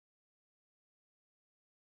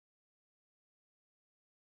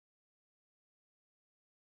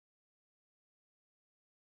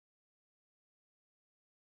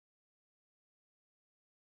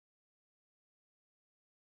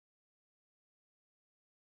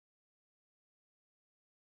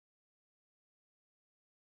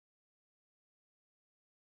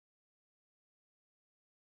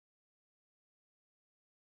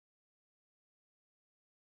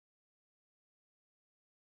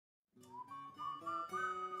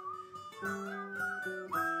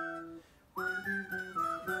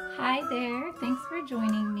Hi there, thanks for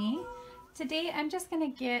joining me. Today I'm just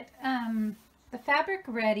going to get the fabric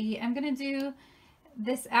ready. I'm going to do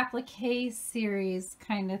this applique series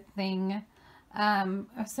kind of thing.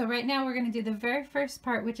 So right now we're going to do the very first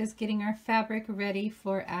part, which is getting our fabric ready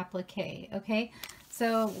for applique. Okay,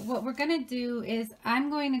 so what we're going to do is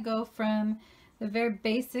I'm going to go from the very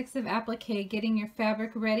basics of applique, getting your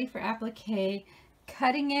fabric ready for applique,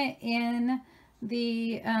 cutting it in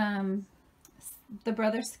the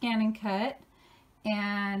Brother Scan and Cut,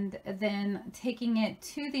 and then taking it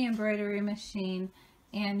to the embroidery machine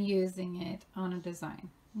and using it on a design.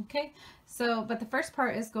 Okay, so but the first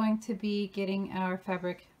part is going to be getting our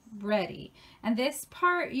fabric ready, and this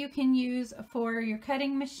part you can use for your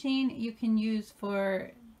cutting machine, you can use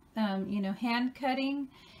for you know, hand cutting,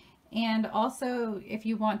 and also if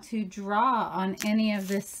you want to draw on any of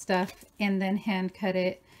this stuff and then hand cut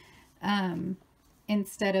it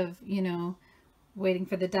instead of, you know, waiting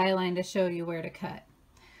for the die line to show you where to cut.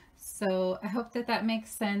 So I hope that that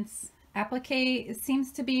makes sense. Applique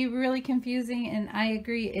seems to be really confusing, and I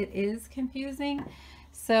agree, it is confusing.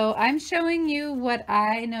 So I'm showing you what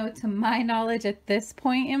I know to my knowledge at this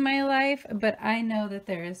point in my life, but I know that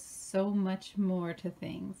there is so much more to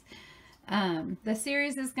things. The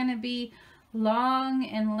series is going to be long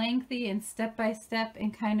and lengthy and step by step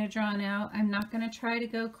and kind of drawn out. I'm not going to try to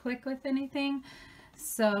go quick with anything.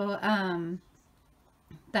 So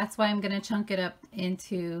that's why I'm going to chunk it up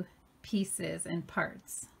into pieces and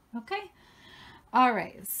parts. Okay. All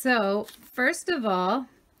right. So first of all,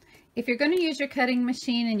 if you're going to use your cutting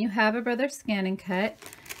machine and you have a Brother Scan and Cut,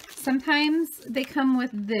 sometimes they come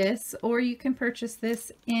with this, or you can purchase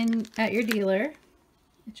this at your dealer,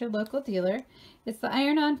 at your local dealer. It's the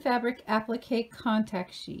Iron-On Fabric Applique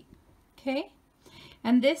Contact Sheet. Okay.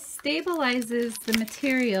 And this stabilizes the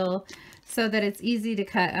material so that it's easy to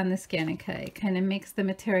cut on the Scan and Cut. It kind of makes the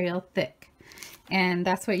material thick. And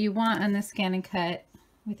that's what you want on the Scan and Cut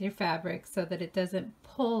with your fabric, so that it doesn't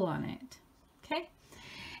pull on it. Okay.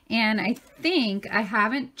 And I think, I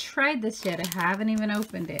haven't tried this yet. I haven't even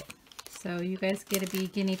opened it. So you guys get to be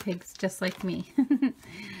guinea pigs just like me.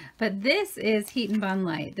 But this is Heat and Bond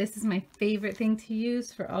Light. This is my favorite thing to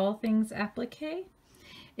use for all things applique.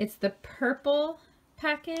 It's the purple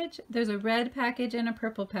package. There's a red package and a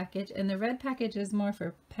purple package, and the red package is more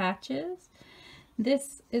for patches.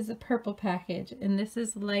 This is a purple package, and this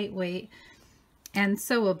is lightweight and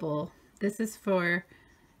sewable. This is for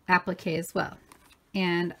applique as well.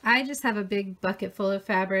 And I just have a big bucket full of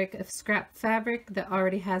fabric, of scrap fabric that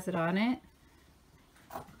already has it on it.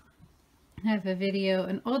 I have a video,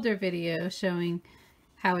 an older video, showing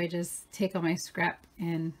how I just take all my scrap,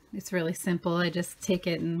 and it's really simple. I just take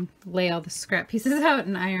it and lay all the scrap pieces out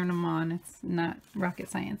and iron them on. It's not rocket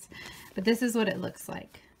science, but this is what it looks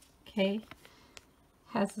like. Okay,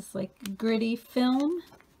 has this like gritty film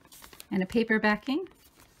and a paper backing.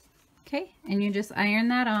 Okay, and you just iron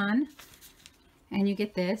that on, and you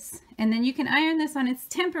get this, and then you can iron this on. It's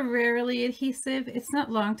temporarily adhesive. It's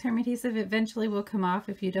not long-term adhesive. It eventually will come off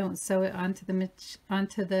if you don't sew it onto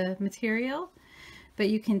the material. But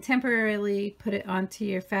you can temporarily put it onto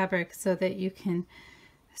your fabric so that you can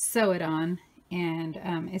sew it on, and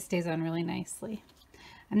it stays on really nicely.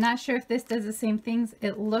 I'm not sure if this does the same things.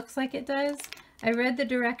 It looks like it does. I read the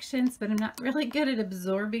directions, but I'm not really good at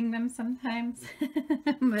absorbing them sometimes.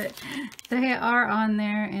 But they are on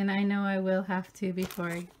there, and I know I will have to before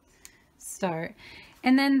I start.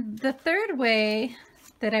 And then the third way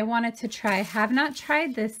that I wanted to try, have not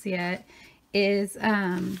tried this yet, is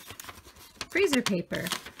freezer paper.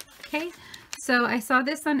 Okay, so I saw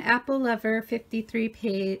this on Apple Lover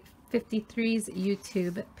 53's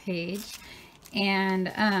YouTube page,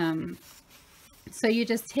 and so you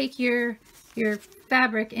just take your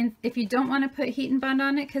fabric, and if you don't want to put Heat and Bond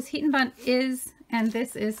on it, because Heat and Bond is, and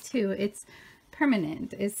this is too, it's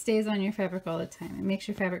permanent. It stays on your fabric all the time. It makes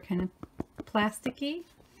your fabric kind of plasticky.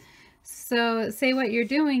 So say what you're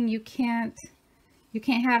doing, you can't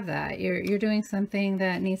have that. You're doing something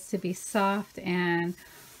that needs to be soft, and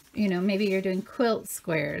you know, maybe you're doing quilt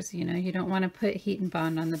squares. You know, you don't want to put Heat and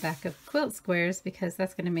Bond on the back of quilt squares, because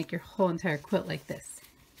that's going to make your whole entire quilt like this,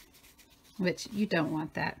 which you don't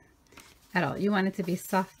want that at all. You want it to be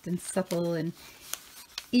soft and supple and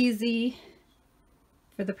easy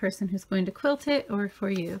for the person who's going to quilt it, or for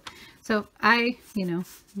you. So I'm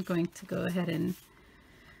going to go ahead and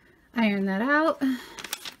iron that out.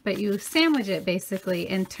 But you sandwich it basically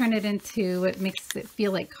and turn it into what makes it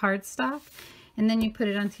feel like cardstock, and then you put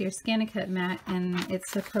it onto your Scan and Cut mat, and it's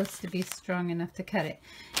supposed to be strong enough to cut it.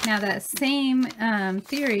 Now that same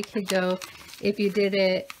theory could go if you did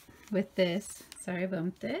it with this, sorry I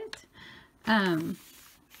bumped it,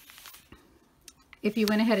 if you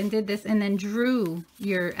went ahead and did this and then drew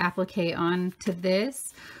your applique onto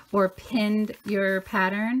this or pinned your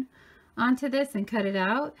pattern onto this and cut it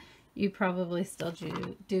out, you probably still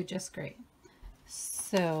do just great.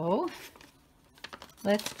 So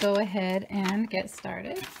let's go ahead and get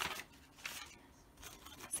started.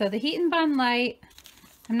 So the Heat and Bond Light,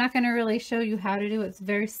 I'm not going to really show you how to do it. It's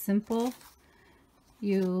very simple.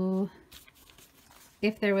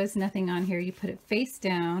 If there was nothing on here, you put it face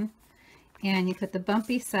down and you put the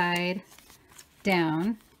bumpy side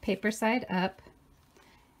down, paper side up,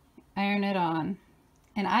 iron it on.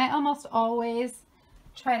 And I almost always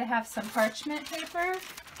try to have some parchment paper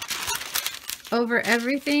over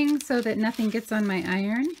everything so that nothing gets on my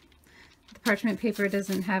iron. The parchment paper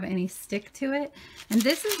doesn't have any stick to it. And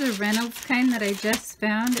this is the Reynolds kind that I just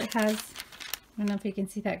found. It has, I don't know if you can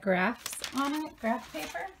see that, graphs on it, graph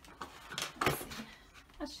paper. Let's see.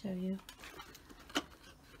 I'll show you.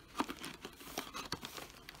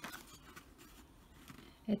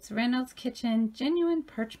 It's Reynolds Kitchen Genuine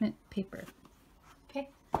Parchment Paper. Okay.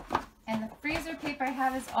 And the freezer paper I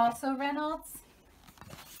have is also Reynolds.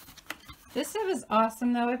 This stuff is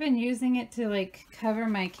awesome though. I've been using it to like cover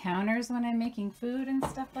my counters when I'm making food and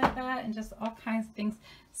stuff like that, and just all kinds of things.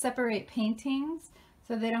 Separate paintings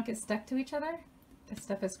so they don't get stuck to each other. This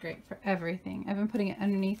stuff is great for everything. I've been putting it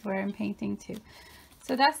underneath where I'm painting too.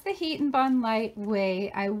 So that's the Heat and Bond Light way.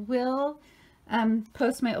 I will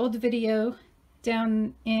post my old video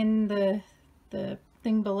down in the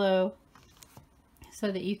thing below so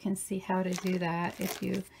that you can see how to do that if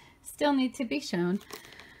you still need to be shown.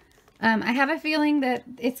 I have a feeling that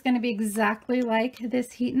it's going to be exactly like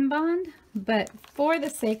this Heat and Bond, but for the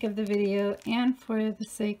sake of the video and for the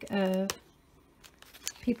sake of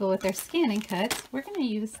people with their scanning cuts, we're going to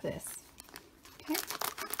use this. Okay.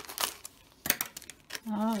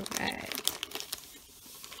 All right.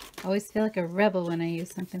 I always feel like a rebel when I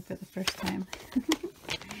use something for the first time.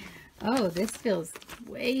 Oh, this feels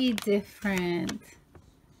way different.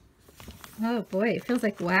 Oh boy, it feels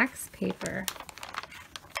like wax paper.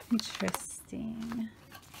 Interesting.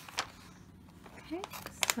 Okay,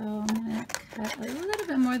 so I'm going to cut a little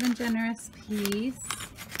bit more than generous piece.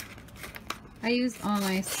 I use all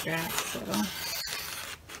my scraps, so.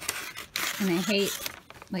 And I hate,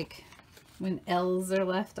 like, when L's are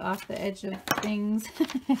left off the edge of things.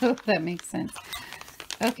 I hope that makes sense.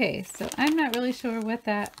 Okay, so I'm not really sure what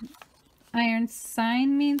that iron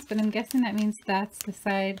sign means, but I'm guessing that means that's the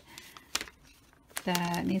side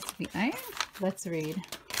that needs to be ironed. Let's read.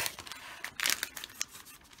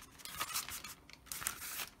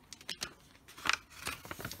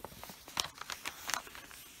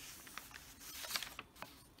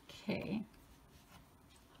 Okay,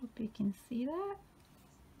 hope you can see that.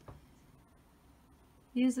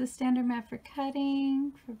 Use the standard mat for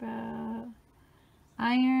cutting, for about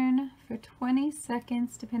iron for 20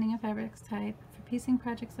 seconds, depending on fabric's type, for piecing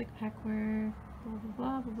projects like packwork, blah,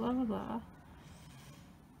 blah, blah, blah, blah, blah.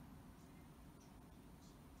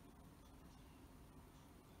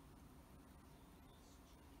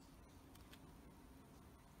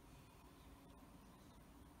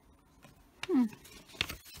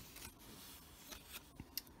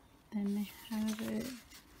 Then they have it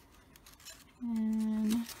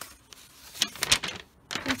in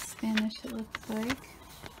Spanish, it looks like.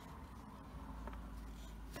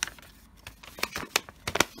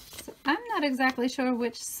 So I'm not exactly sure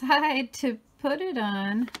which side to put it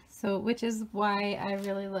on, so which is why I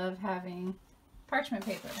really love having parchment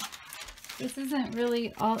paper. This isn't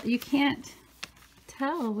really all, you can't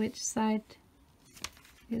tell which side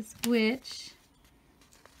is which.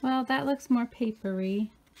 Well, that looks more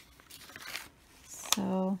papery.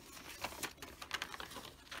 So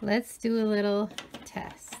let's do a little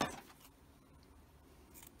test.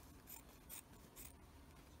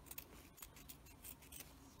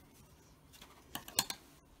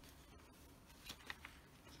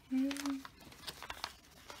 Okay.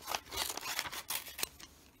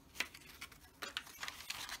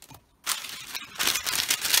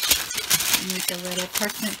 Make a little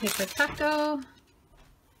parchment paper taco.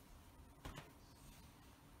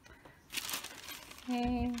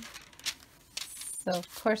 Okay. So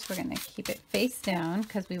of course we're going to keep it face down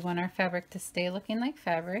because we want our fabric to stay looking like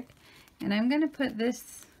fabric. And I'm going to put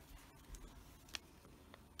this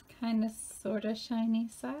kind of sort of shiny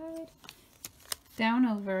side down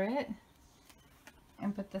over it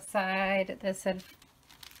and put the side that said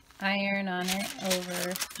iron on it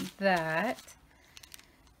over that.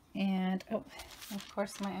 And oh, of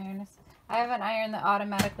course my iron is, I have an iron that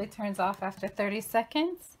automatically turns off after 30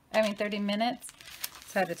 minutes.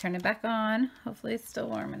 So I had to turn it back on. Hopefully it's still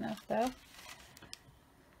warm enough though.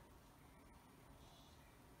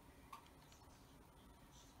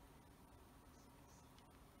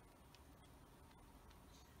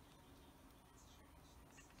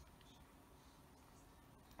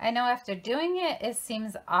 I know after doing it, it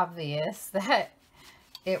seems obvious that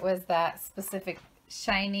it was that specific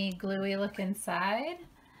shiny, gluey look inside.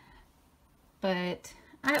 But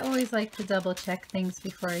I always like to double check things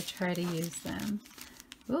before I try to use them.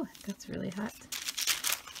 Ooh, that's really hot.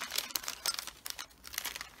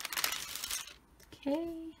 Okay.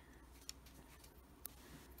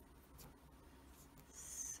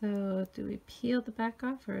 So do we peel the back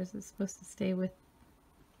off, or is it supposed to stay with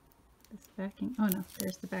this backing? Oh no,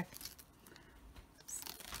 there's the back. Oops.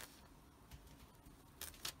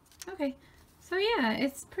 Okay, so yeah,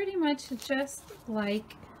 it's pretty much just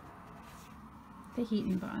like the heat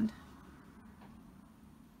and bond.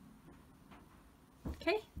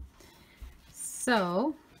 Okay,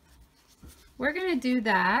 so we're gonna do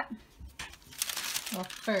that. Well,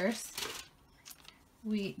 first,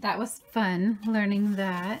 that was fun learning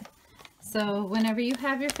that. So whenever you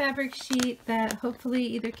have your fabric sheet that hopefully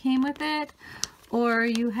either came with it or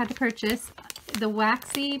you had to purchase, the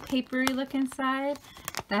waxy, papery look inside,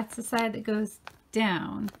 that's the side that goes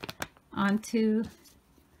down onto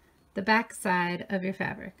the back side of your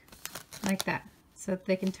fabric, like that, so that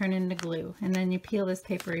they can turn into glue. And then you peel this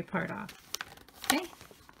papery part off. Okay,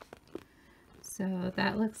 so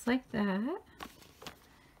that looks like that.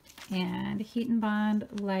 And heat and bond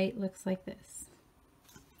light looks like this.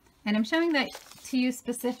 And I'm showing that to you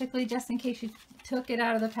specifically just in case you took it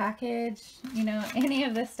out of the package, you know, any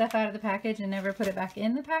of this stuff out of the package and never put it back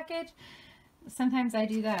in the package. Sometimes I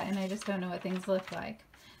do that and I just don't know what things look like.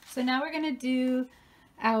 So now we're going to do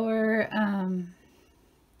our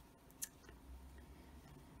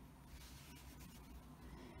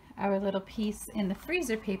little piece in the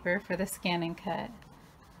freezer paper for the scan and cut.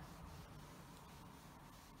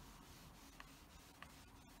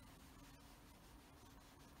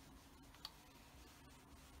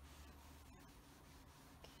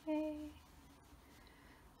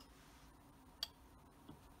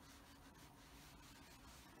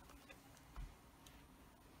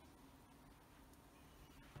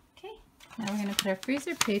 Okay, now we're going to put our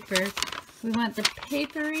freezer paper. We want the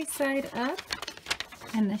papery side up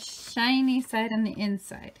and the shiny side on the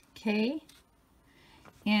inside, okay?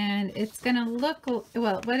 And it's going to look,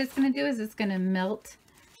 well, what it's going to do is it's going to melt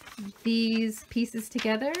these pieces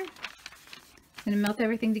together. It's going to melt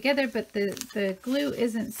everything together, but the glue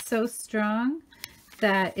isn't so strong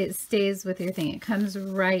that it stays with your thing. It comes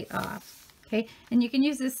right off, okay? And you can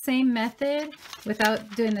use the same method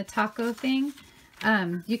without doing the taco thing.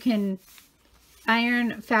 You can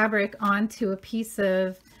iron fabric onto a piece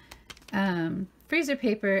of freezer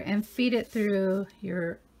paper and feed it through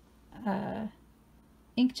your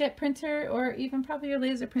inkjet printer, or even probably your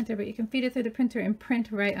laser printer, but you can feed it through the printer and print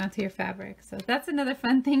right onto your fabric. So that's another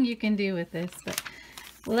fun thing you can do with this, but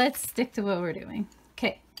let's stick to what we're doing.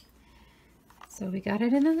 Okay, so we got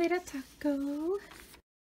it in a little taco.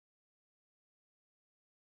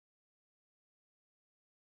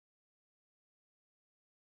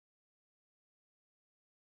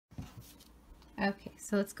 Okay,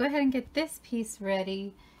 so let's go ahead and get this piece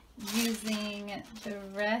ready using the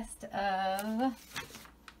rest of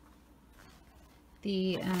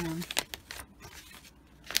the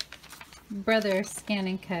Brother Scan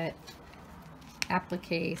and Cut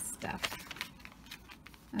applique stuff.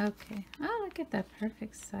 Okay, oh, look at that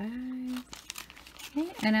perfect size.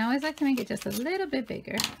 Okay, and I always like to make it just a little bit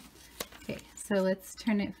bigger. Okay, so let's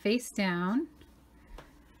turn it face down.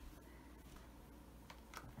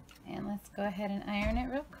 And let's go ahead and iron it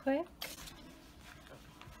real quick.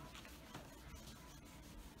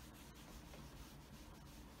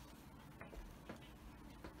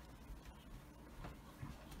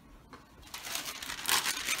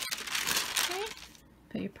 Okay.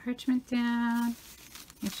 Put your parchment down.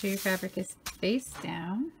 Make sure your fabric is face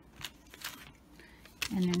down.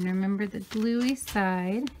 And then remember the gluey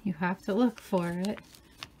side, you have to look for it.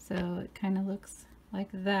 So it kind of looks like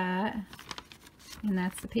that. And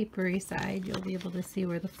that's the papery side. You'll be able to see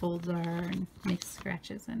where the folds are and make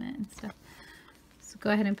scratches in it and stuff. So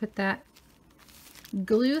go ahead and put that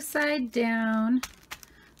glue side down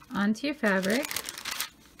onto your fabric.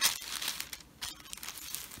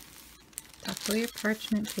 Tackle your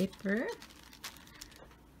parchment paper.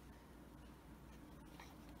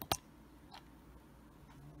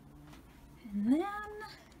 And then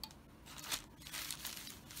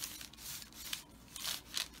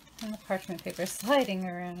and the parchment paper sliding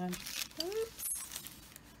around. Oops.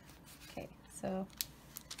 Okay, so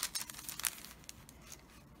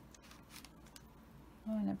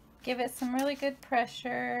give it some really good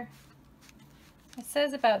pressure. It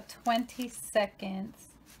says about 20 seconds.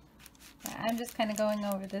 I'm just kind of going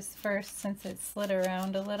over this first since it slid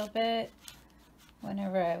around a little bit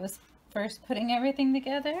whenever I was first putting everything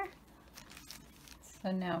together.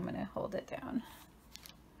 So now I'm going to hold it down.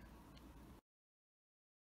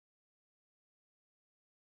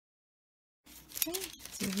 Okay,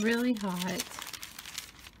 it's really hot.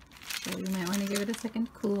 So you might want to give it a second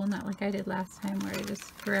to cool, not like I did last time where I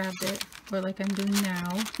just grabbed it, or like I'm doing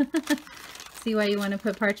now. See why you want to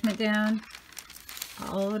put parchment down?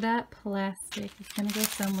 All of that plastic is going to go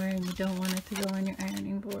somewhere and you don't want it to go on your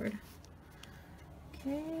ironing board.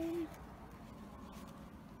 Okay.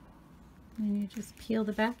 And you just peel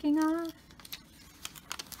the backing off.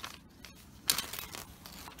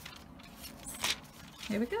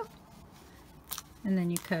 There we go. And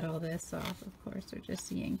then you cut all this off, of course, or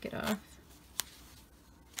just yank it off.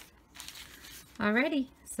 Alrighty,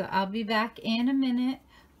 so I'll be back in a minute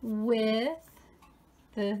with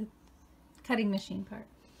the cutting machine part.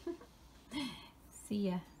 See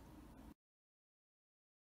ya.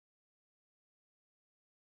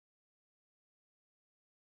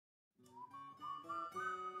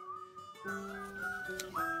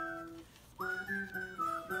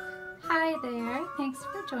 Hi there, thanks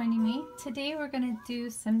for joining me. Today we're going to do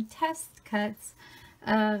some test cuts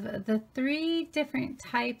of the 3 different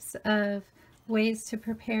types of ways to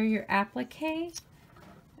prepare your applique.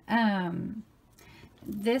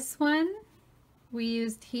 This one we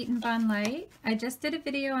used Heat and Bond Light. I just did a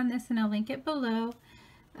video on this and I'll link it below.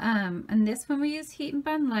 And this one we used Heat and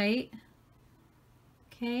Bond Light.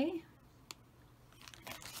 Okay.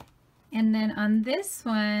 And then on this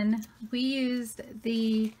one we used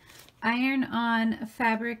the iron-on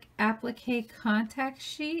fabric applique contact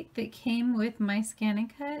sheet that came with my Scan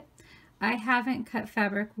and Cut. I haven't cut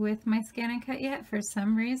fabric with my Scan and Cut yet for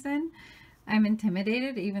some reason. I'm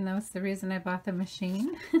intimidated, even though it's the reason I bought the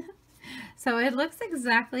machine. So it looks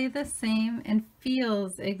exactly the same and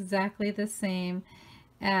feels exactly the same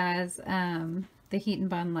as the Heat and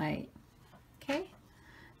Bond Light. Okay,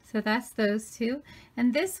 so that's those 2.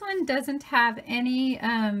 And this one doesn't have any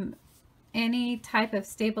type of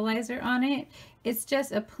stabilizer on it. It's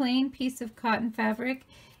just a plain piece of cotton fabric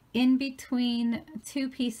in between 2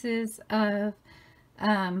 pieces of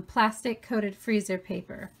plastic coated freezer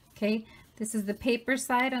paper. Okay, this is the paper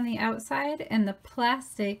side on the outside and the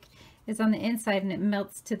plastic is on the inside, and it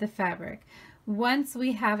melts to the fabric. Once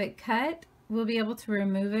we have it cut, we'll be able to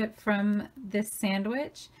remove it from this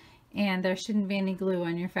sandwich, and there shouldn't be any glue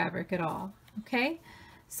on your fabric at all. Okay,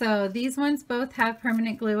 so these ones both have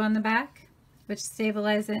permanent glue on the back, which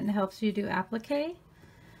stabilizes it and helps you do applique,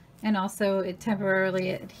 and also it temporarily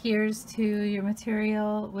adheres to your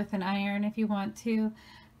material with an iron if you want to,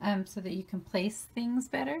 so that you can place things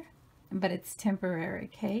better, but it's temporary.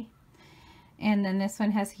 Okay, and then this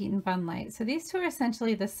one has Heat and Bond Light. So these 2 are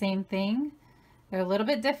essentially the same thing. They're a little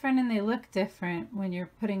bit different and they look different when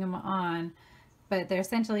you're putting them on, but they're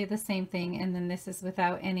essentially the same thing. And then this is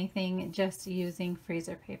without anything, just using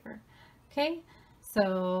freezer paper. Okay,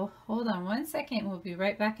 so hold on one second. We'll be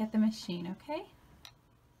right back at the machine, okay?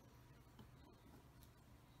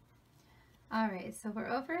 All right, so we're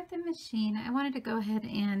over at the machine. I wanted to go ahead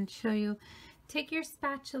and show you, take your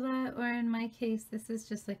spatula, or in my case, this is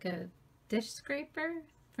just like a dish scraper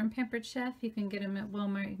from Pampered Chef. You can get them at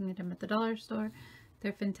Walmart, you can get them at the dollar store.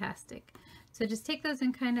 They're fantastic. So just take those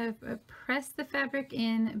and kind of press the fabric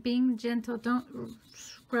in, being gentle. Don't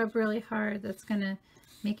scrub really hard. That's gonna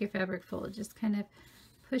make your fabric fold. Just kind of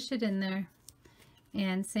push it in there.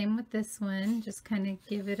 And same with this one, just kind of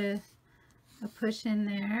give it a push in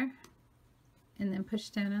there and then push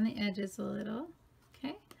down on the edges a little.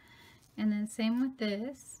 Okay, and then same with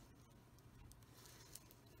this.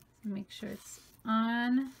 Make sure it's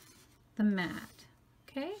on the mat.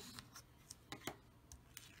 Okay.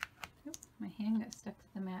 Oop, my hand got stuck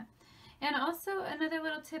to the mat. And also another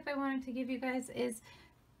little tip I wanted to give you guys is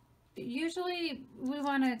usually we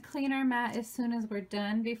want to clean our mat as soon as we're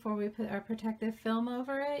done before we put our protective film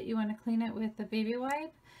over it. You want to clean it with the baby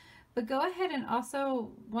wipe. But go ahead and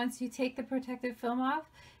also, once you take the protective film off,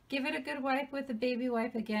 give it a good wipe with the baby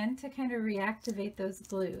wipe again to kind of reactivate those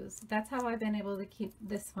glues. That's how I've been able to keep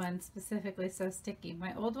this one specifically so sticky.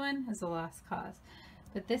 My old one is a lost cause,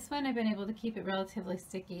 but this one I've been able to keep it relatively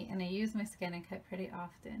sticky, and I use my Scan and Cut pretty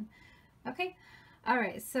often. Okay, all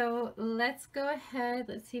right, so let's go ahead.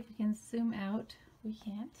 Let's see if we can zoom out. We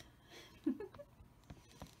can't.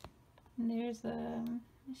 And there's a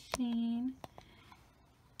machine.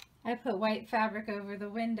 I put white fabric over the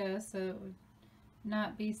window so it would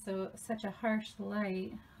not be such a harsh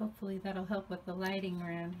light. Hopefully that'll help with the lighting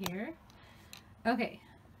around here. Okay,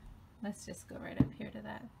 let's just go right up here to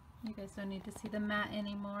that. You guys don't need to see the mat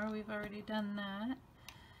anymore. We've already done that.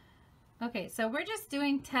 Okay, so we're just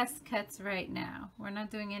doing test cuts right now. We're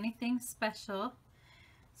not doing anything special.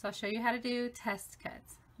 So I'll show you how to do test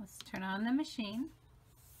cuts. Let's turn on the machine.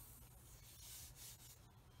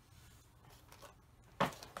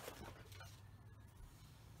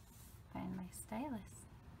 Find my stylus.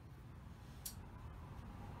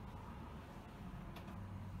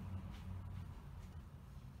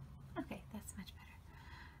 Okay, that's much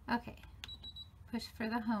better. Okay, push for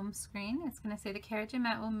the home screen. It's going to say the carriage and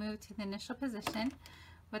mat will move to the initial position.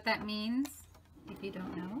 What that means, if you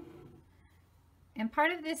don't know. And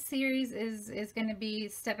part of this series is going to be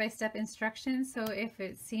step-by-step instructions. So if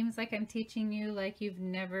it seems like I'm teaching you like you've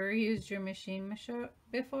never used your machine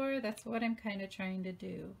before, that's what I'm kind of trying to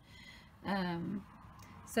do.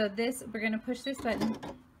 So we're going to push this button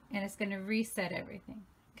and it's going to reset everything.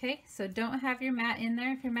 Okay, so don't have your mat in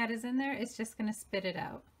there. If your mat is in there, it's just going to spit it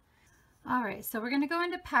out. All right, so we're going to go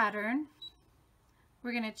into pattern.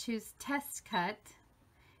 We're going to choose test cut.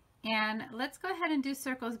 And let's go ahead and do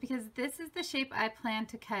circles because this is the shape I plan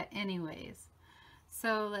to cut anyways.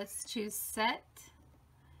 So let's choose set,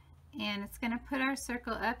 and it's going to put our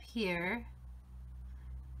circle up here.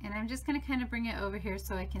 And I'm just going to kind of bring it over here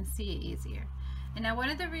so I can see it easier. And now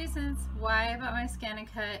one of the reasons why I bought my scan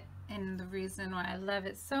and cut, and the reason why I love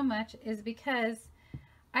it so much, is because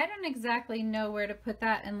I don't exactly know where to put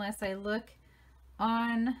that unless I look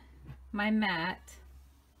on my mat.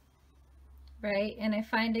 Right, and I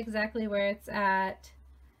find exactly where it's at,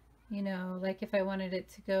 you know, like if I wanted it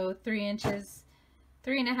to go 3 inches,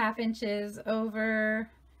 3.5 inches over,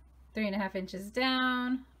 3.5 inches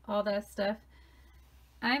down, all that stuff.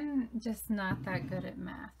 I'm just not that good at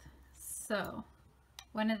math. So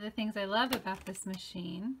one of the things I love about this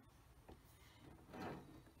machine,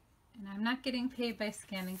 and I'm not getting paid by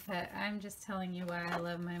Scan and Cut, I'm just telling you why I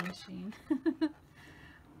love my machine.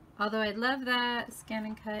 Although I love that, Scan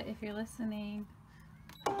and Cut, if you're listening.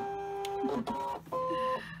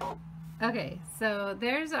 Okay, so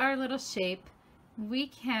there's our little shape. We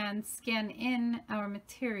can scan in our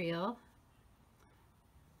material.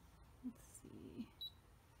 Let's see.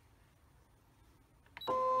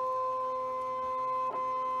 Oops.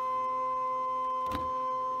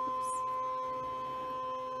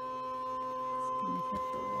 It's gonna hit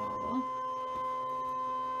the wall.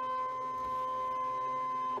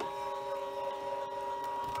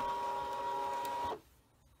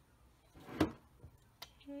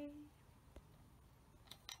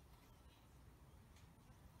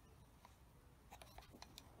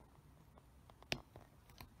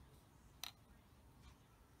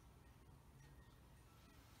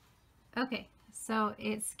 Okay, so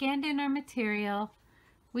it's scanned in our material.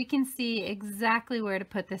 We can see exactly where to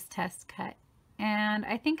put this test cut. And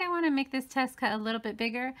I think I want to make this test cut a little bit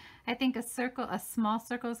bigger. I think a small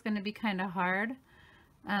circle is going to be kind of hard,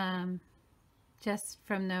 just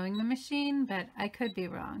from knowing the machine, but I could be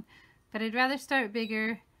wrong. But I'd rather start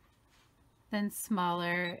bigger than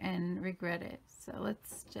smaller and regret it. So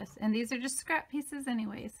let's just, and these are just scrap pieces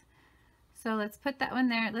anyways. So let's put that one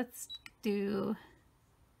there. Let's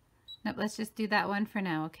just do that one for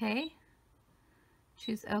now, okay?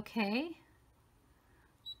 Choose okay.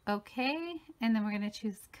 Okay, and then we're going to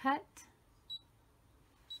choose cut.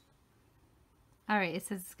 All right, it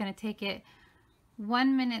says it's going to take it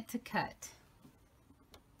 1 minute to cut.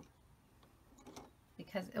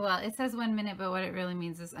 Because, well, it says 1 minute, but what it really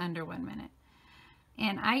means is under 1 minute.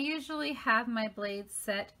 And I usually have my blades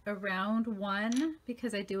set around 1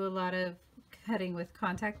 because I do a lot of cutting with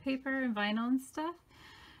contact paper and vinyl and stuff.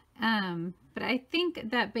 But I think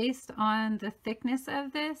that based on the thickness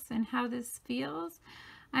of this and how this feels,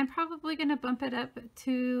 I'm probably going to bump it up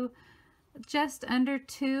to just under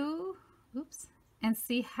 2, oops, and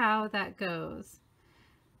see how that goes.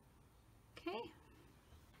 Okay.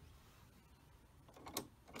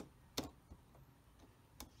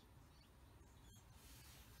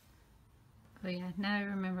 Oh yeah, now I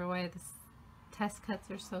remember why the test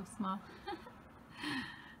cuts are so small.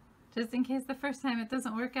 Just in case the first time it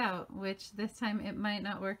doesn't work out, which this time it might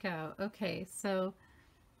not work out. Okay, so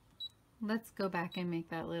let's go back and make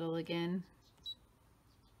that little again.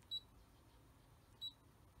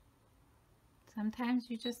 Sometimes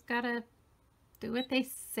you just gotta do what they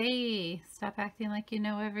say. Stop acting like you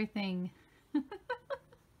know everything.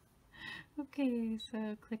 Okay,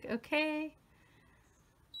 so click OK.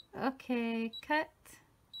 Okay, cut.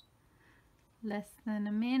 Less than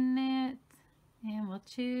a minute. And we'll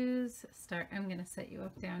choose start. I'm going to set you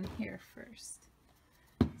up down here first.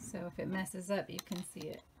 So if it messes up, you can see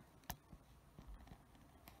it.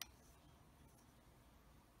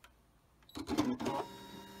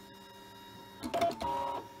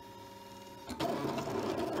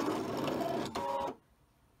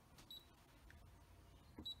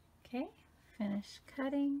 Okay, finish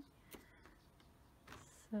cutting.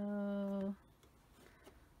 So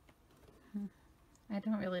I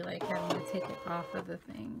don't really like having to take it off of the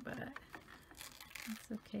thing, but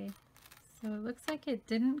that's okay. So it looks like it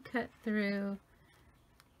didn't cut through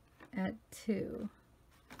at 2.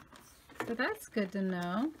 So that's good to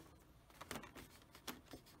know.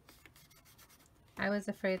 I was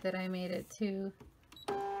afraid that I made it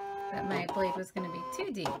that my blade was going to be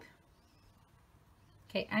too deep.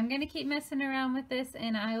 Okay, I'm going to keep messing around with this,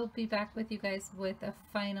 and I'll be back with you guys with a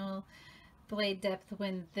final blade depth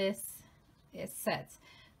when this is sets.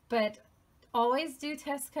 But always do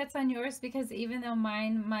test cuts on yours, because even though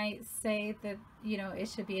mine might say that, you know, it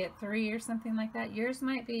should be at 3 or something like that, yours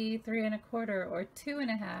might be 3 1/4 or 2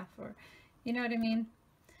 1/2, or you know what I mean?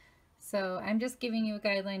 So I'm just giving you a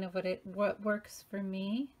guideline of what works for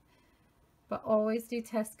me, but always do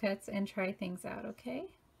test cuts and try things out, okay?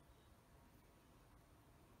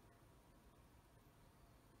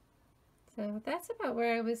 So that's about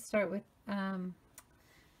where I would start with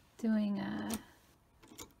doing a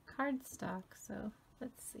cardstock. So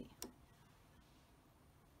let's see.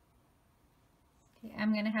 Okay,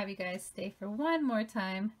 I'm gonna have you guys stay for one more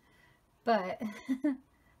time, but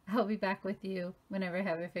I'll be back with you whenever I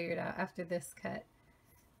have it figured out after this cut.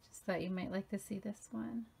 Just thought you might like to see this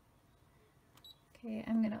one. Okay,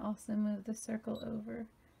 I'm gonna also move the circle over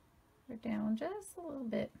or down just a little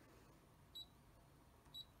bit.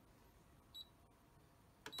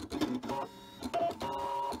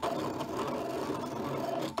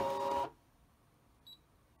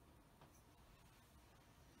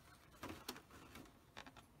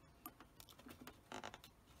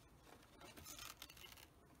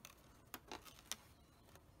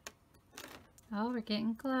 Oh, we're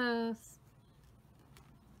getting close.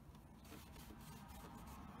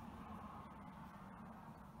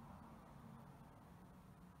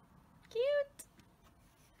 Cute.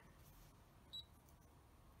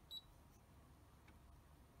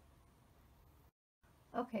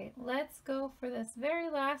 Okay, let's go for this very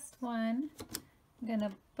last one. I'm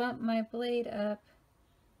gonna bump my blade up.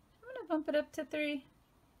 I'm gonna bump it up to 3.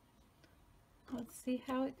 Let's see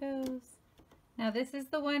how it goes. Now this is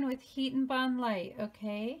the one with Heat and Bond Light,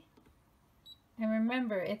 okay? And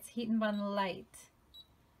remember, it's Heat and Bond Light.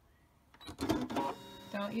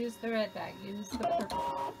 Don't use the red bag, use the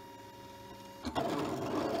purple.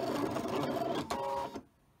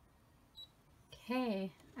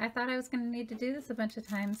 Okay, I thought I was going to need to do this a bunch of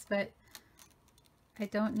times, but I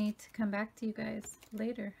don't need to come back to you guys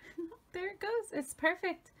later. There it goes, it's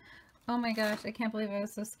perfect. Oh my gosh, I can't believe I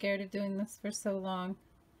was so scared of doing this for so long.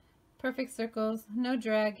 Perfect circles, no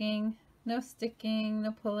dragging, no sticking,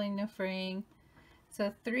 no pulling, no fraying.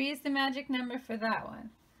 So 3 is the magic number for that one.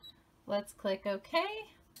 Let's click OK.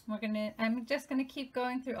 I'm just gonna keep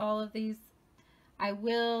going through all of these.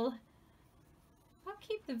 I'll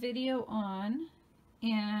keep the video on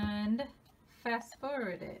and fast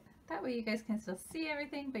forward it. That way you guys can still see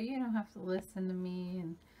everything, but you don't have to listen to me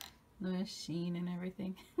and the machine and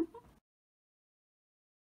everything.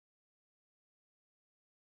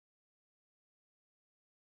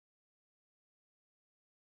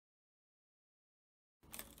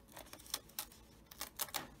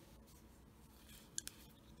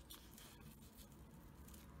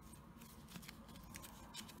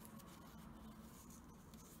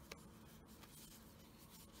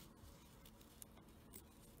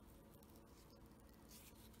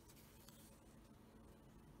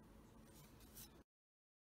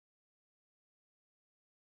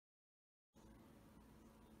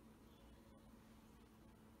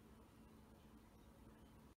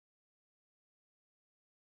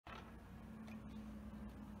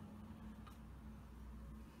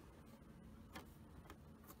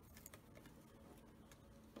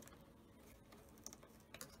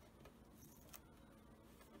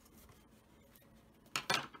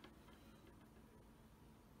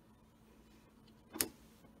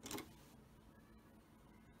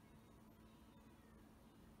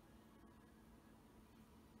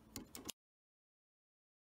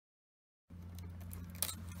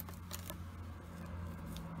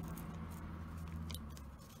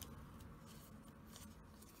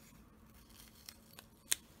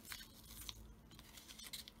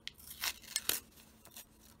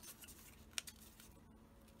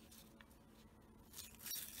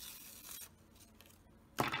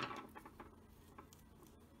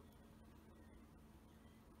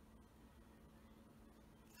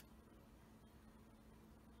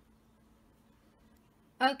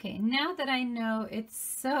 Okay, now that I know it's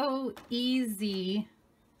so easy,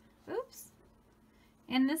 oops,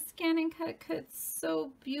 and this scan and cut cut's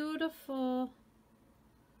so beautiful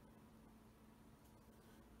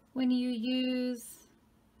when you use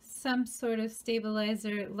some sort of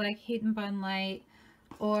stabilizer like Heat and Bond Light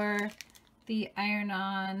or the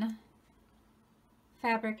iron-on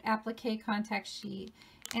fabric applique contact sheet.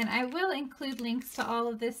 And I will include links to all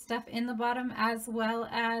of this stuff in the bottom as well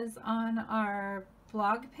as on our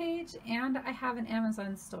blog page, and I have an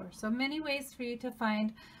Amazon store. So many ways for you to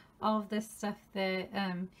find all of this stuff that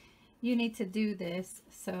you need to do this.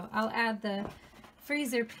 So I'll add the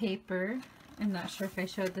freezer paper. I'm not sure if I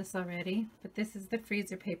showed this already, but this is the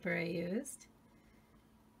freezer paper I used.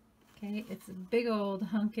 Okay, it's a big old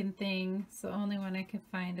hunkin' thing, so only one I could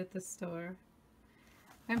find at the store.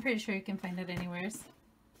 I'm pretty sure you can find it anywhere.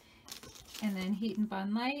 And then Heat and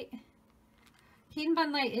Bond Light. Heat and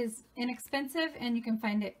Bond Light is inexpensive and you can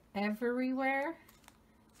find it everywhere.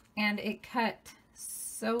 And it cut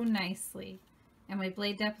so nicely. And my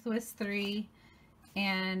blade depth was 3.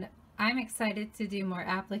 And I'm excited to do more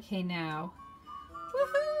applique now.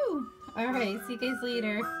 Woohoo! Alright, see you guys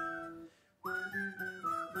later.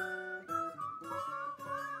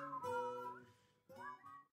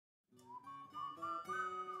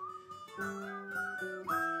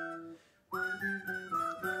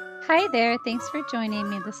 Hi there, thanks for joining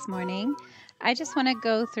me this morning. I just want to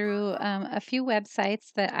go through a few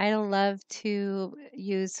websites that I love to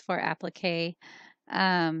use for applique.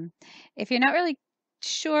 If you're not really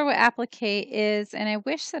sure what applique is, and I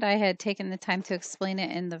wish that I had taken the time to explain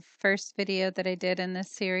it in the first video that I did in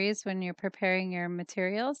this series when you're preparing your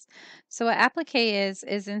materials. So what applique is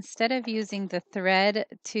instead of using the thread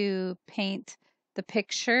to paint the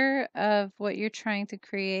picture of what you're trying to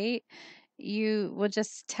create, you will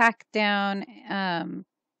just tack down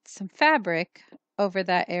some fabric over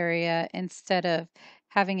that area instead of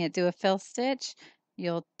having it do a fill stitch.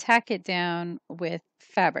 You'll tack it down with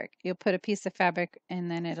fabric. You'll put a piece of fabric and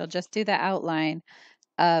then it'll just do the outline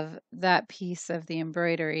of that piece of the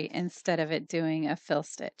embroidery instead of it doing a fill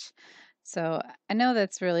stitch. So I know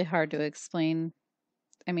that's really hard to explain.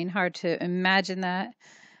 I mean, hard to imagine that,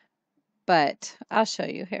 but I'll show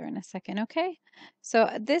you here in a second, okay? So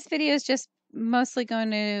this video is just mostly going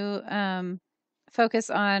to focus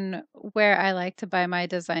on where I like to buy my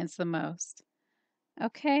designs the most,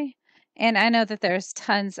 okay? And I know that there's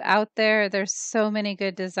tons out there. There's so many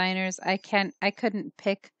good designers. I couldn't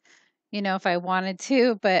pick, you know, if I wanted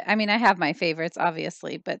to, but I mean, I have my favorites,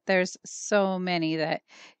 obviously, but there's so many that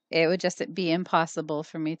it would just be impossible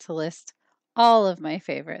for me to list all of my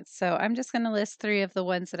favorites. So I'm just going to list 3 of the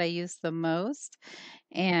ones that I use the most,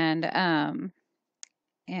 and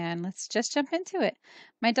let's just jump into it.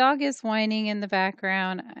 My dog is whining in the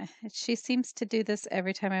background. She seems to do this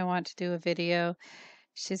every time I want to do a video.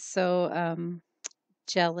 She's so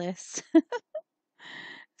jealous.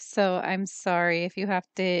 So I'm sorry if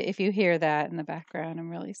you hear that in the background. I'm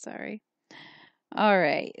really sorry. All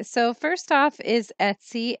right. So first off is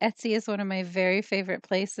Etsy. Etsy is one of my very favorite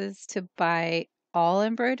places to buy all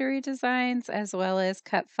embroidery designs as well as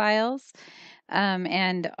cut files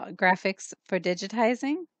and graphics for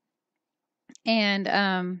digitizing.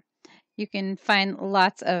 And you can find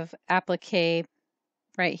lots of applique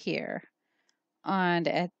right here on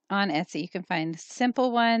Etsy. You can find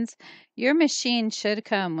simple ones. Your machine should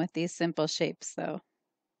come with these simple shapes though.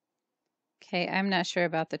 Okay, I'm not sure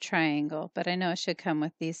about the triangle, but I know it should come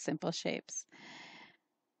with these simple shapes.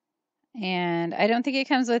 And I don't think it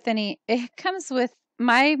comes with it comes with,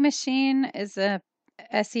 my machine is a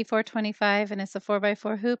SE425 and it's a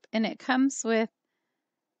 4x4 hoop, and it comes with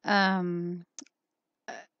a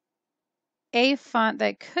font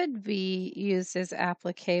that could be used as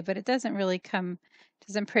applique, but it doesn't really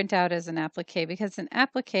doesn't print out as an applique, because in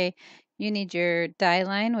applique you need your die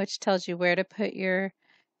line, which tells you where to put your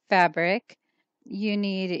fabric. You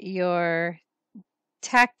need your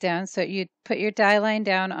tack down, so you put your die line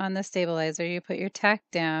down on the stabilizer, you put your tack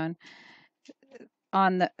down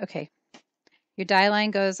on the, okay, your die line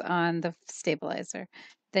goes on the stabilizer,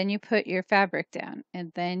 then you put your fabric down,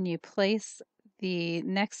 and then you place the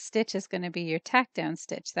next stitch is going to be your tack down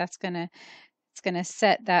stitch. It's going to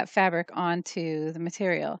set that fabric onto the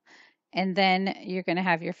material, and then you're going to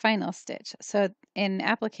have your final stitch. So in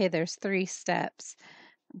applique there's 3 steps,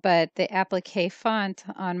 but the applique font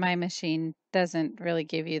on my machine doesn't really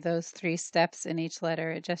give you those 3 steps in each letter.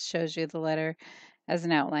 It just shows you the letter as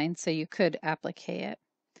an outline, so you could applique it.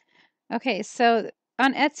 Okay, so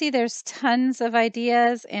on Etsy there's tons of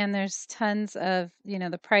ideas, and there's tons of, you know,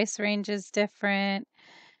 the price range is different.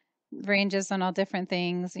 ranges on all different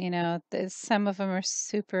things. You know, some of them are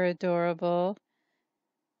super adorable.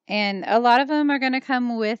 And a lot of them are going to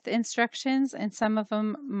come with instructions, and some of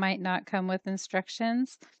them might not come with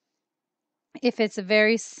instructions. If it's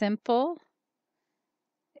very simple,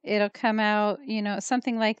 it'll come out, you know,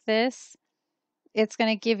 something like this. It's going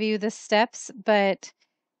to give you the steps, but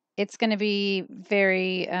it's going to be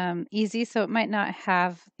very easy, so it might not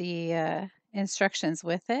have the instructions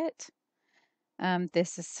with it.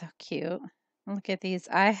 This is so cute. Look at these.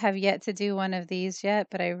 I have yet to do one of these yet,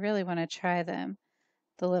 but I really want to try them.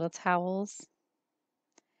 The little towels.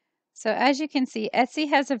 So as you can see, Etsy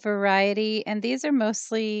has a variety, and these are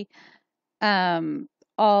mostly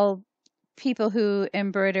all people who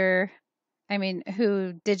embroider,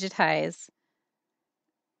 who digitize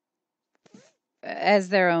as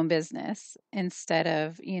their own business instead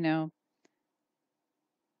of, you know,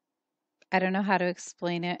 I don't know how to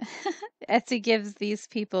explain it. Etsy gives these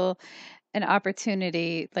people an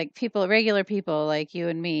opportunity, like people, regular people like you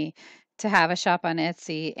and me, to have a shop on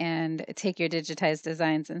Etsy and take your digitized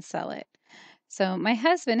designs and sell it. So my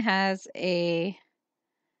husband has a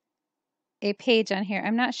page on here.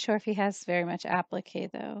 I'm not sure if he has very much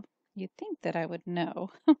applique though. You'd think that I would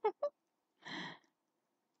know.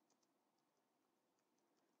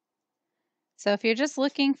 So if you're just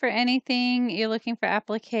looking for anything, you're looking for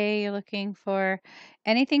applique, you're looking for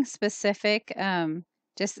anything specific,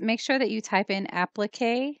 just make sure that you type in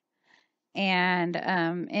applique, and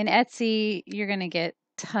in Etsy, you're going to get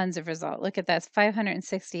tons of results. Look at that,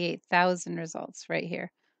 568,000 results right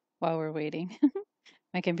here while we're waiting.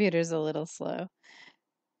 My computer's a little slow.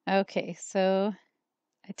 Okay, so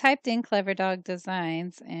I typed in Clever Dog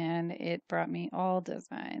Designs and it brought me all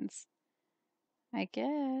designs, I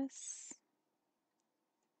guess.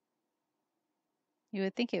 You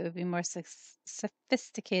would think it would be more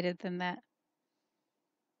sophisticated than that.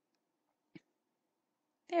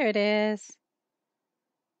 There it is.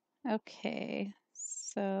 Okay,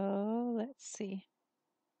 so let's see.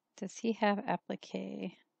 Does he have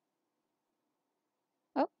applique?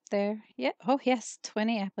 Oh, there. Yeah. Oh, yes,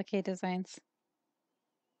 20 applique designs.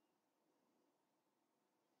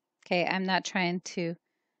 Okay, I'm not trying to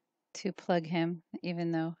plug him,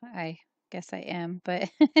 even though I guess I am, but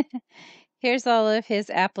here's all of his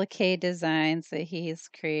applique designs that he's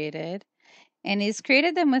created. And he's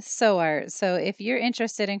created them with sew art. So if you're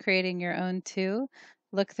interested in creating your own too,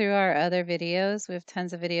 look through our other videos. We have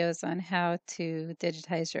tons of videos on how to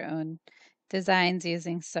digitize your own designs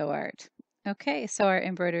using sew art. Okay, sew art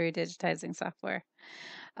embroidery digitizing software.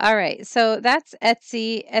 All right, so that's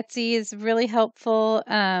Etsy. Etsy is really helpful.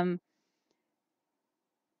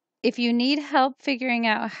 If you need help figuring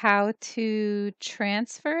out how to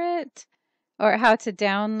transfer it or how to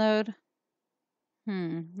download,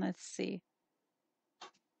 let's see.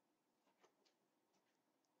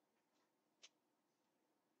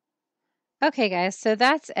 Okay, guys, so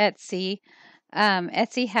that's Etsy.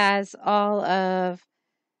 Etsy has all of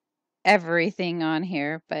everything on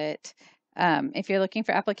here, but if you're looking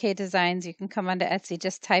for applique designs, you can come onto Etsy.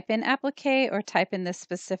 Just type in applique or type in the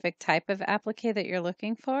specific type of applique that you're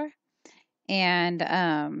looking for.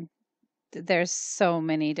 And there's so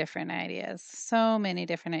many different ideas, so many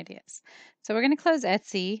different ideas. So we're going to close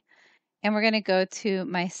Etsy and we're going to go to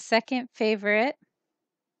my second favorite,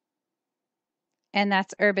 and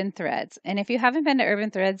that's Urban Threads. And if you haven't been to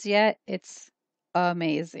Urban Threads yet, it's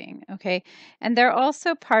amazing. Okay. And they're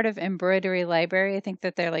also part of Embroidery Library. I think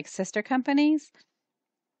that they're like sister companies.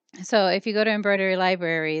 So if you go to Embroidery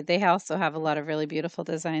Library, they also have a lot of really beautiful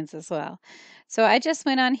designs as well. So I just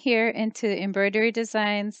went on here into Embroidery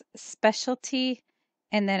Designs, Specialty,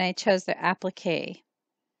 and then I chose their applique.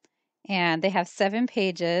 And they have 7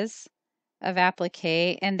 pages of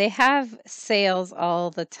applique, and they have sales all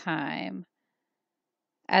the time,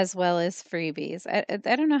 as well as freebies.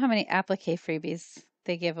 I don't know how many applique freebies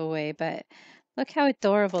they give away, but look how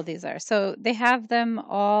adorable these are. So they have them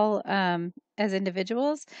all as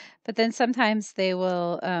individuals, but then sometimes they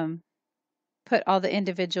will put all the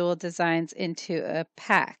individual designs into a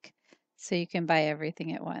pack so you can buy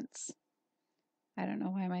everything at once. I don't know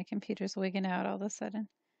why my computer's wigging out all of a sudden.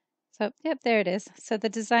 So, yep, there it is. So the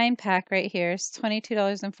design pack right here is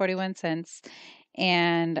 $22.41,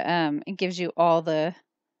 and it gives you all the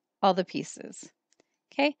pieces.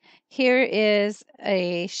 Okay, here is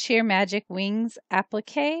a Sheer Magic Wings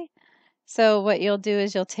applique. So what you'll do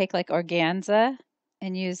is you'll take like organza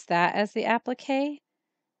and use that as the applique,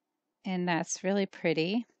 and that's really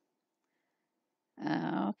pretty.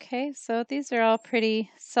 Okay, so these are all pretty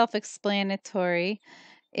self-explanatory.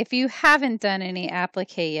 If you haven't done any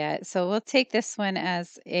applique yet, so we'll take this one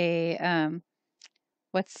as a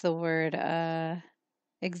what's the word?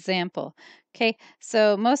 Example. Okay,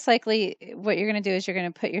 so most likely what you're going to do is you're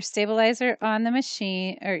going to put your stabilizer on the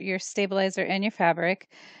machine, or your stabilizer and your fabric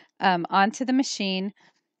onto the machine,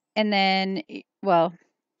 and then, well,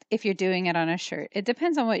 if you're doing it on a shirt, it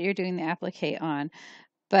depends on what you're doing the applique on,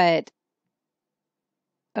 but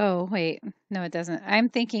oh, wait, no, it doesn't. I'm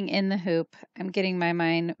thinking in the hoop. I'm getting my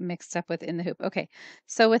mind mixed up with in the hoop. Okay,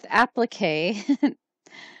 so with applique,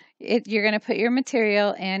 you're going to put your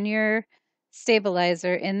material and your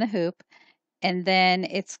stabilizer in the hoop, and then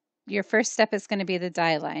your first step is going to be the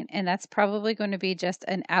dye line, and that's probably going to be just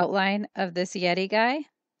an outline of this Yeti guy,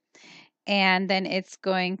 and then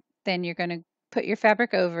you're going to put your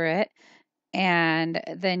fabric over it, and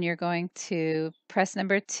then you're going to press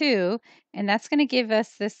number 2, and that's going to give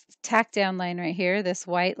us this tack down line right here, this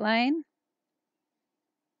white line.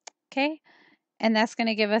 Okay, and that's going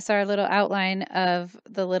to give us our little outline of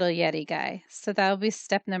the little Yeti guy. So that'll be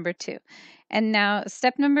step number 2. And now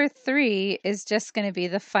step number 3 is just going to be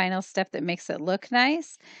the final step that makes it look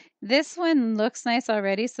nice. This one looks nice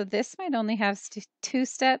already, so this might only have 2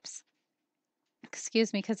 steps.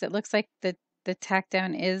 Excuse me, because it looks like the tack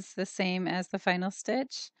down is the same as the final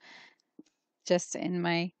stitch, just in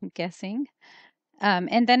my guessing.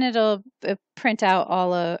 And then it'll print out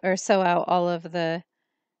or sew out all of the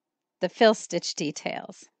fill stitch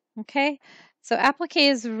details. Okay, so applique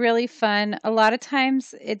is really fun. A lot of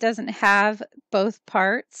times it doesn't have both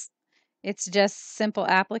parts. It's just simple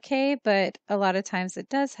applique, but a lot of times it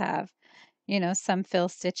does have, some fill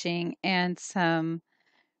stitching and some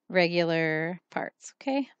regular parts.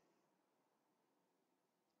 Okay,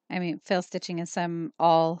 I mean fill stitching and some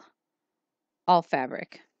all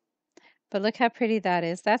fabric. But look how pretty that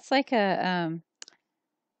is. That's like a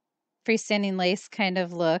freestanding lace kind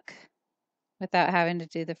of look without having to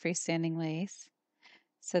do the freestanding lace.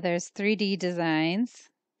 So there's 3D designs.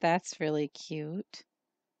 That's really cute.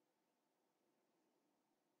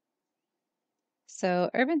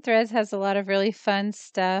 So Urban Threads has a lot of really fun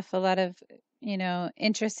stuff, a lot of,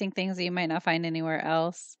 interesting things that you might not find anywhere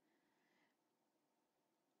else.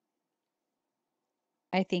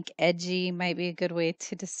 I think edgy might be a good way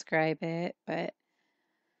to describe it, but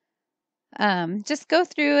just go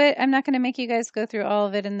through it. I'm not going to make you guys go through all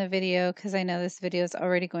of it in the video because I know this video is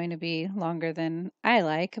already going to be longer than I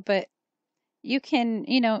like, but you can,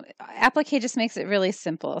 applique just makes it really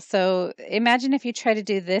simple. So imagine if you try to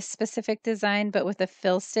do this specific design, but with a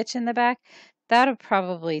fill stitch in the back, that'll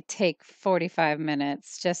probably take 45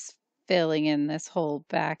 minutes just filling in this whole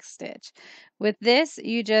back stitch. With this,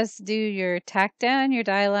 you just do your tack down, your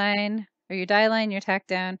dye line, or your dye line, your tack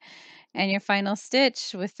down, and your final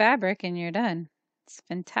stitch with fabric, and you're done. It's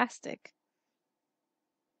fantastic.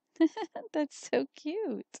 That's so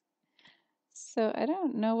cute. So I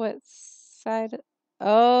don't know what side.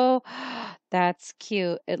 Oh, that's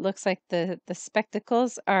cute. It looks like the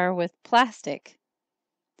spectacles are with plastic.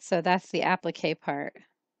 So that's the applique part.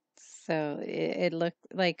 So it looked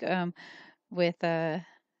like with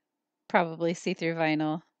probably see-through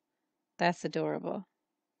vinyl. That's adorable.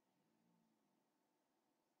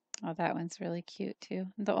 Oh, that one's really cute too.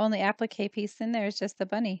 The only applique piece in there is just the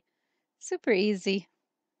bunny. Super easy.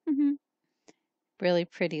 Really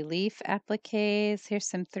pretty leaf appliques. Here's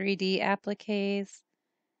some 3D appliques.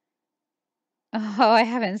 Oh, I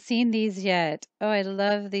haven't seen these yet. Oh, I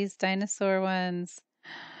love these dinosaur ones.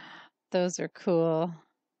 Those are cool.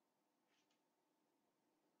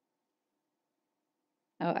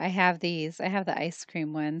 Oh, I have these. I have the ice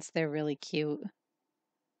cream ones. They're really cute.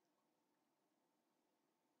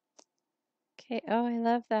 Okay. Oh, I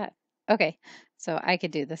love that. Okay. So I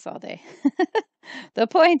could do this all day. The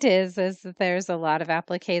point is that there's a lot of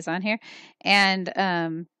appliques on here,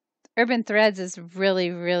 and Urban Threads is really,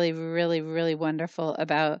 really, really, really wonderful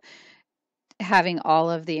about having all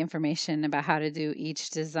of the information about how to do each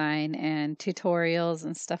design and tutorials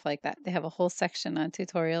and stuff like that. They have a whole section on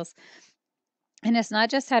tutorials. And it's not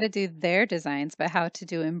just how to do their designs, but how to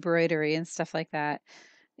do embroidery and stuff like that.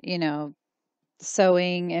 You know,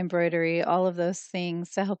 sewing, embroidery, all of those things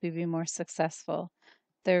to help you be more successful.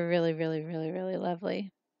 They're really, really, really, really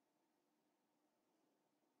lovely.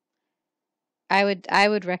 I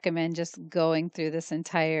would recommend just going through this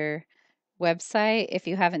entire website. If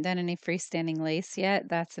you haven't done any freestanding lace yet,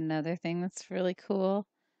 that's another thing that's really cool.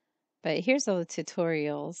 But here's all the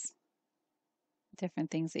tutorials,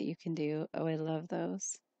 different things that you can do. Oh, I love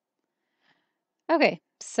those. Okay,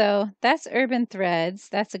 so that's Urban Threads.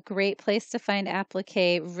 That's a great place to find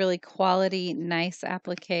applique, really quality, nice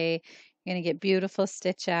applique. You're going to get beautiful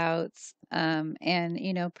stitch outs, and,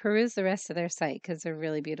 peruse the rest of their site because they're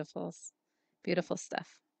really beautiful, beautiful stuff.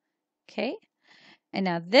 Okay. And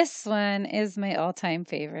now this one is my all-time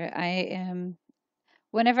favorite.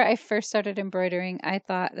 Whenever I first started embroidering, I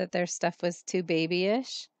thought that their stuff was too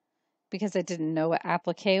babyish because I didn't know what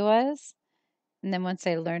applique was. And then once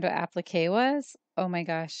I learned what applique was, oh my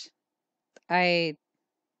gosh, I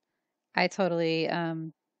I totally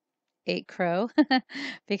ate crow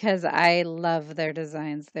because I love their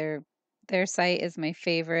designs. Their site is my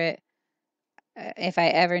favorite. If I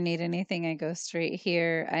ever need anything, I go straight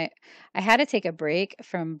here. I had to take a break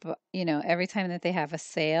from, every time that they have a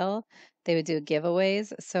sale, they would do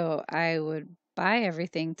giveaways. So I would buy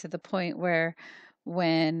everything to the point where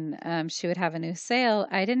when she would have a new sale,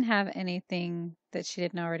 I didn't have anything that she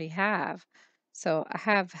didn't already have. So I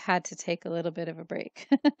have had to take a little bit of a break.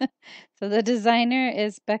 So the designer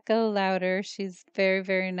is Becca Louder. She's very,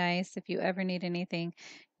 very nice. If you ever need anything,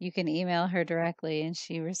 you can email her directly and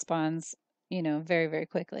she responds very, very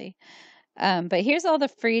quickly. But here's all the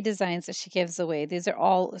free designs that she gives away. These are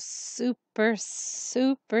all super,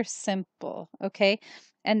 super simple. Okay.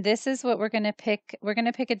 And this is what we're going to pick. We're going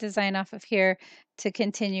to pick a design off of here to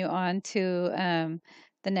continue on to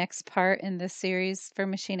the next part in the series for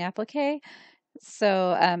machine applique.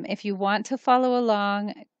 So if you want to follow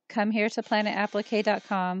along, come here to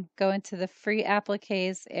planetapplique.com, go into the free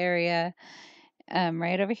appliques area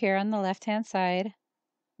right over here on the left-hand side.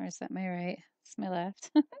 Or is that my right? It's my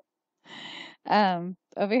left.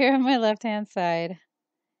 Over here on my left-hand side,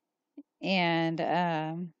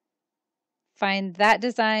 and find that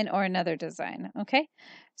design or another design. Okay,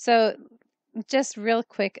 so just real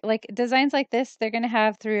quick, like designs like this, they're going to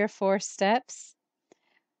have 3 or 4 steps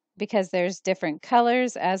because there's different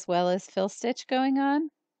colors as well as fill stitch going on.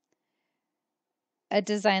 A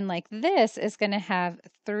design like this is going to have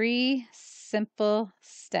 3 simple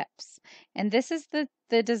steps. And this is the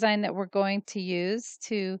design that we're going to use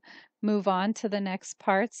to move on to the next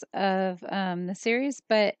parts of the series.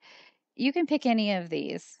 But you can pick any of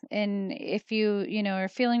these. And if you are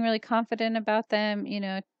feeling really confident about them,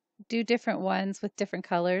 do different ones with different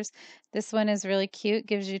colors. This one is really cute,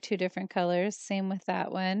 gives you 2 different colors. Same with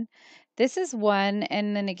that one. This is one,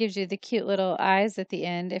 and then it gives you the cute little eyes at the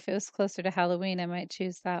end. If it was closer to Halloween, I might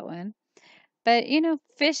choose that one. But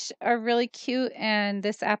fish are really cute, and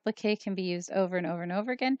this applique can be used over and over and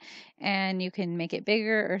over again. And you can make it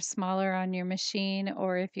bigger or smaller on your machine,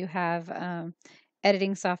 or if you have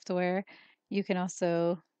editing software, you can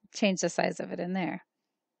also change the size of it in there.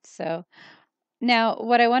 So now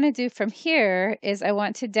what I want to do from here is I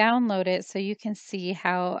want to download it so you can see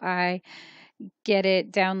how I get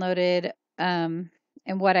it downloaded and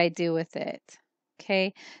what I do with it.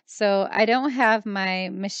 Okay, so I don't have my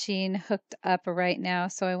machine hooked up right now,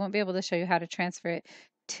 so I won't be able to show you how to transfer it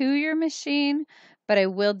to your machine, but I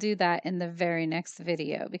will do that in the very next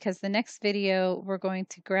video, because the next video we're going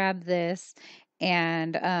to grab this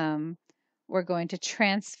and we're going to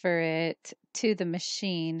transfer it to the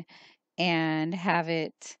machine and have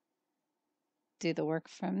it do the work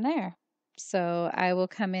from there. So I will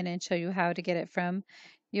come in and show you how to get it from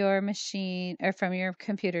your machine or from your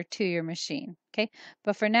computer to your machine. Okay.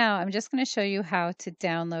 But for now, I'm just going to show you how to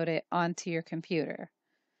download it onto your computer.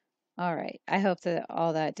 All right. I hope that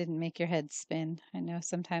all that didn't make your head spin. I know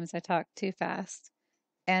sometimes I talk too fast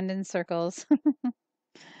and in circles.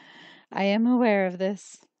 I am aware of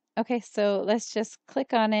this. Okay, so let's just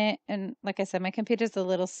click on it. And like I said, my computer's a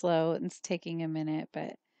little slow and it's taking a minute,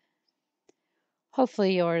 but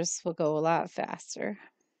hopefully yours will go a lot faster.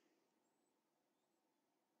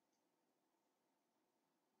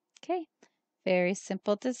 Okay, very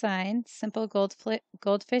simple design, simple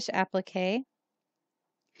goldfish applique.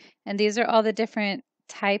 And these are all the different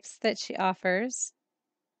types that she offers.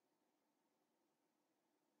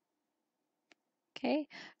 Okay,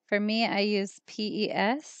 for me, I use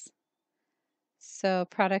PES. So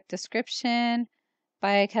product description,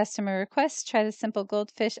 by customer request, try the simple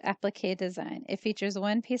goldfish applique design. It features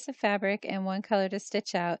 1 piece of fabric and 1 color to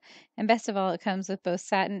stitch out, and best of all, it comes with both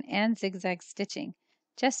satin and zigzag stitching.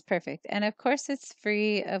 Just perfect. And of course, it's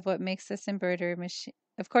free of what makes this embroidery machine.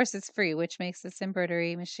 Of course, it's free, which makes this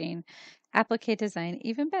embroidery machine applique design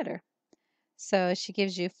even better. So she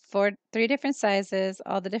gives you 3 different sizes,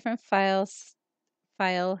 all the different file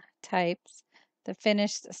types, the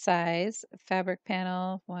finished size, fabric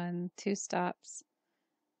panel, 1, 2 stops,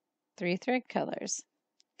 3 thread colors.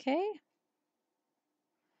 Okay,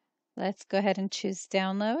 let's go ahead and choose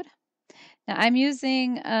download. Now I'm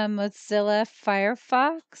using Mozilla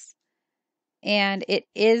Firefox, and it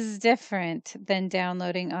is different than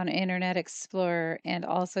downloading on Internet Explorer and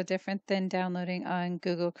also different than downloading on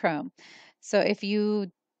Google Chrome. So if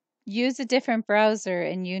you use a different browser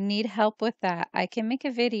and you need help with that, I can make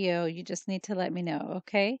a video. You just need to let me know,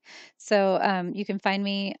 okay? So you can find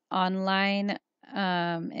me online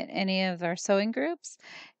in any of our sewing groups,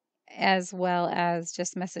 as well as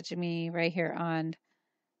just messaging me right here on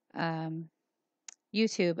um,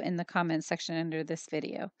 YouTube in the comments section under this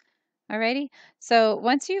video. Alrighty, so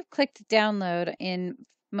once you've clicked download in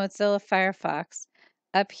Mozilla Firefox,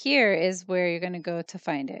 up here is where you're going to go to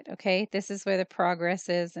find it, okay? This is where the progress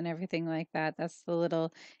is and everything like that. That's the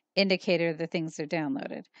little indicator that things are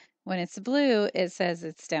downloaded. When it's blue, it says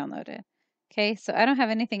it's downloaded. Okay, so I don't have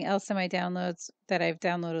anything else in my downloads that I've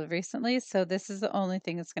downloaded recently, so this is the only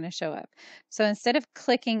thing that's going to show up. So instead of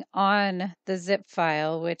clicking on the zip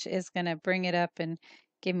file, which is going to bring it up and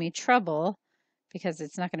give me trouble, because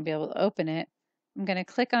it's not going to be able to open it, I'm going to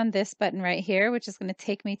click on this button right here, which is going to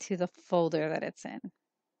take me to the folder that it's in.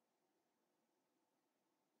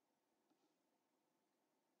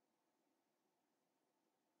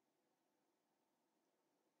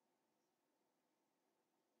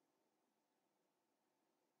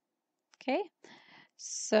 Okay,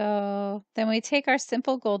 so then we take our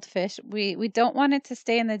simple goldfish. We don't want it to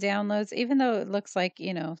stay in the downloads, even though it looks like,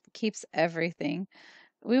 you know, keeps everything.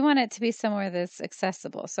 We want it to be somewhere that's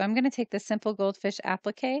accessible. So I'm going to take the simple goldfish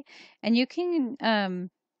applique, and you can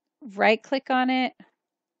right click on it.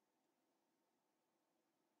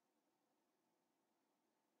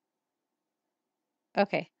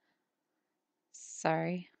 Okay,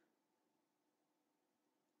 sorry.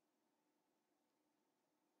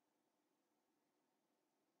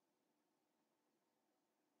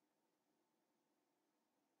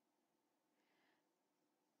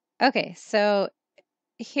 Okay, so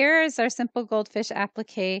here is our simple goldfish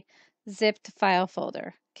applique zipped file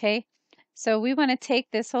folder. Okay, so we want to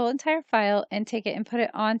take this whole entire file and take it and put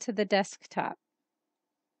it onto the desktop.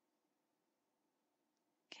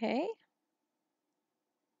 Okay,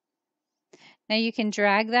 now you can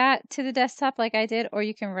drag that to the desktop like I did, or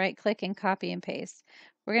you can right click and copy and paste.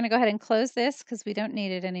 We're going to go ahead and close this because we don't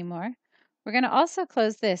need it anymore. We're going to also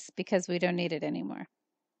close this because we don't need it anymore.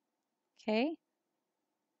 Okay,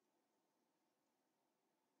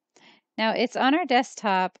 now it's on our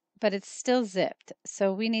desktop, but it's still zipped.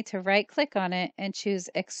 So we need to right click on it and choose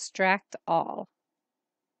extract all.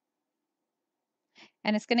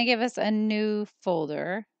 And it's going to give us a new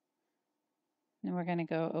folder. And we're going to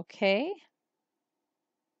go OK.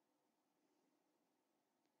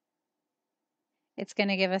 It's going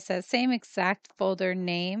to give us that same exact folder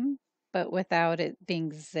name, but without it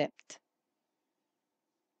being zipped.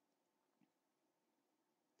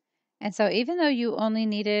 And so even though you only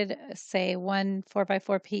needed, say, one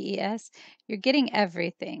 4x4 PES, you're getting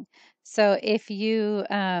everything. So if you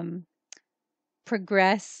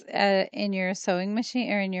progress in your sewing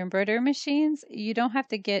machine or in your embroidery machines, you don't have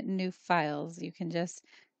to get new files. You can just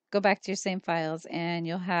go back to your same files and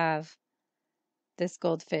you'll have this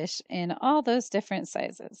goldfish in all those different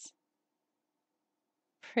sizes.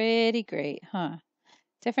 Pretty great, huh?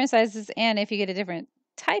 Different sizes, and if you get a different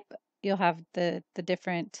type, you'll have the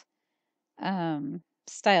different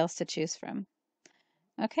styles to choose from.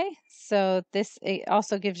 Okay, so this it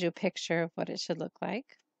also gives you a picture of what it should look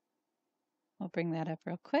like. We'll bring that up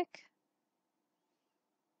real quick.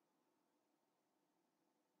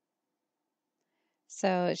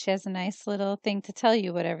 So she has a nice little thing to tell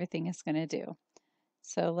you what everything is going to do.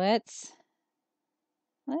 So let's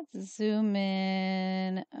zoom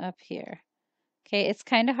in up here. Okay, it's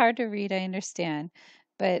kind of hard to read, I understand,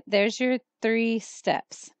 but there's your 3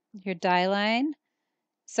 steps. Your die line.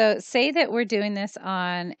 So say that we're doing this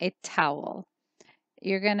on a towel.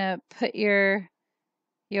 You're gonna put your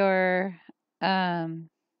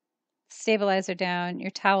stabilizer down,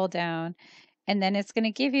 your towel down, and then it's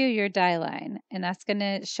gonna give you your die line, and that's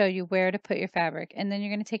gonna show you where to put your fabric. And then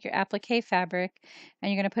you're gonna take your applique fabric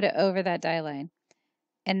and you're gonna put it over that die line.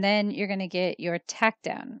 And then you're gonna get your tack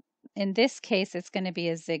down. In this case, it's gonna be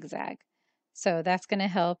a zigzag. So that's gonna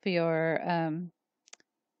help your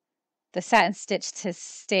the satin stitch to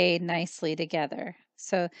stay nicely together.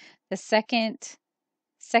 So the second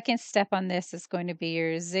step on this is going to be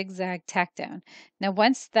your zigzag tack down. Now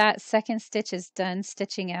once that second stitch is done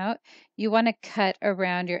stitching out, you want to cut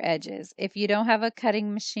around your edges. If you don't have a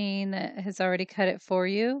cutting machine that has already cut it for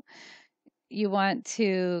you, you want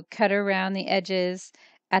to cut around the edges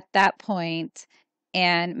at that point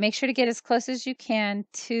and make sure to get as close as you can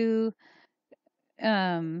to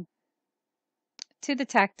the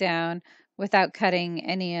tack down without cutting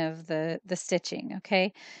any of the stitching,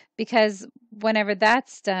 okay? Because whenever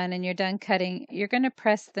that's done and you're done cutting, you're going to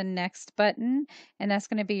press the next button, and that's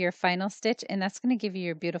going to be your final stitch, and that's going to give you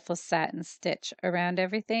your beautiful satin stitch around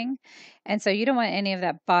everything. And so you don't want any of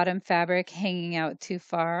that bottom fabric hanging out too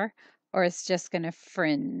far, or it's just going to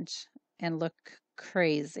fringe and look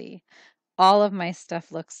crazy. All of my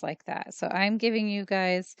stuff looks like that. So I'm giving you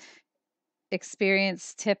guys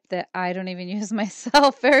experience tip that I don't even use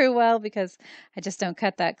myself very well because I just don't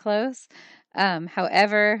cut that close.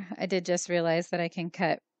 However, I did just realize that I can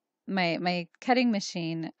cut my cutting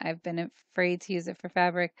machine. I've been afraid to use it for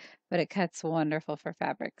fabric, but it cuts wonderful for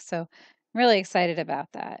fabric. So I'm really excited about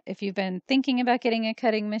that. If you've been thinking about getting a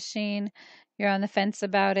cutting machine, you're on the fence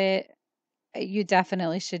about it, you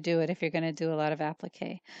definitely should do it if you're going to do a lot of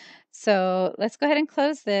applique. So let's go ahead and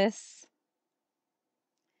close this.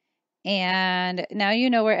 And now you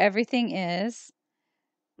know where everything is.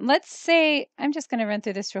 Let's say, I'm just going to run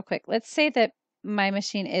through this real quick. Let's say that my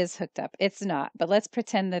machine is hooked up. It's not, but let's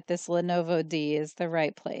pretend that this Lenovo D is the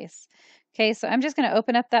right place. Okay, so I'm just going to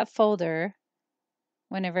open up that folder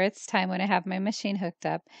whenever it's time when I have my machine hooked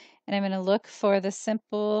up. And I'm going to look for the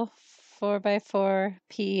simple 4x4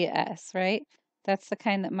 PES, right? That's the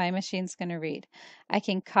kind that my machine's going to read. I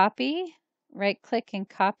can copy, right click and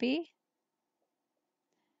copy,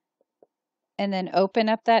 and then open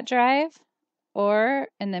up that drive, and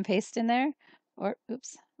then paste in there, or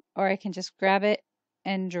oops, or I can just grab it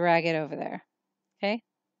and drag it over there. Okay,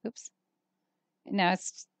 oops. Now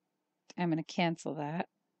I'm going to cancel that.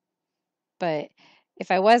 But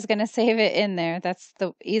if I was going to save it in there, that's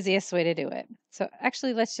the easiest way to do it. So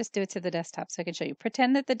actually, let's just do it to the desktop so I can show you.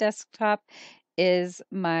 Pretend that the desktop is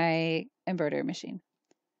my embroidery machine.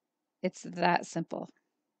 It's that simple.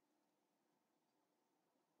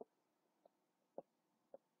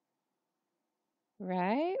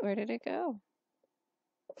 Right? Where did it go?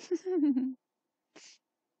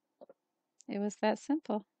 It was that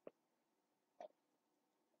simple.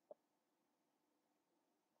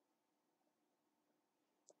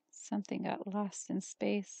 Something got lost in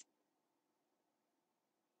space.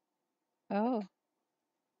 Oh.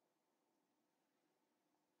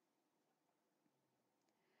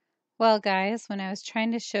 Well, guys, when I was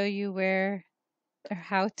trying to show you where or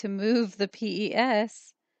how to move the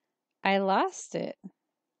PES, I lost it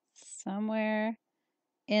somewhere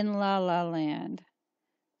in La La Land.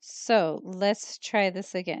 So let's try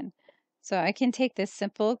this again. So I can take this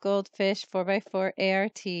simple goldfish 4x4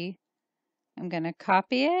 ART. I'm going to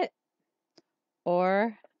copy it,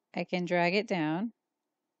 or I can drag it down.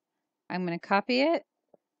 I'm going to copy it.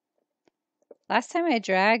 Last time I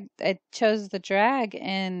chose the drag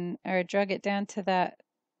or drug it down to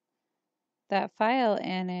that file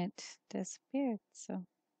and it disappeared. So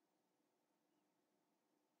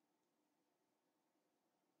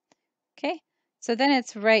okay, so then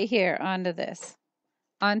it's right here onto this,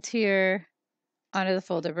 onto the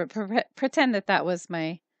folder. But pretend that was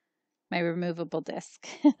my removable disk.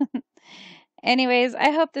 Anyways,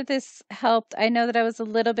 I hope that this helped. I know that I was a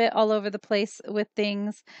little bit all over the place with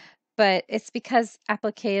things, but it's because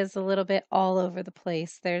applique is a little bit all over the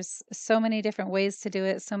place. There's so many different ways to do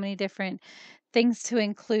it, so many different things to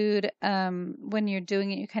include. When you're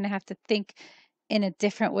doing it, you kind of have to think in a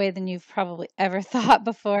different way than you've probably ever thought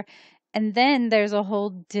before. And then there's a whole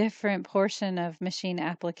different portion of machine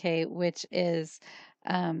applique, which is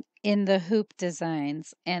in the hoop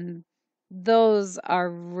designs. And those are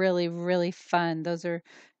really, really fun. Those are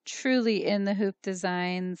truly in the hoop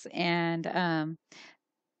designs. And I'm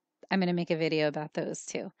going to make a video about those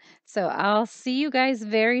too. So I'll see you guys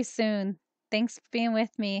very soon. Thanks for being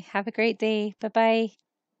with me. Have a great day. Bye-bye.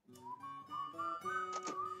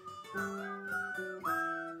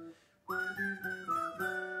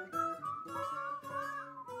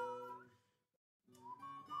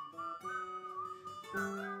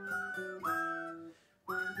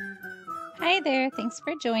 Hi there, thanks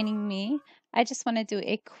for joining me. I just want to do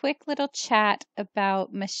a quick little chat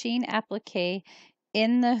about machine applique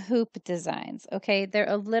in the hoop designs. Okay, they're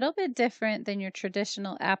a little bit different than your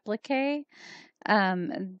traditional applique.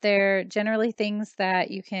 They're generally things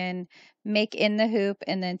that you can make in the hoop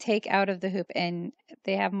and then take out of the hoop, and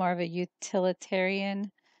they have more of a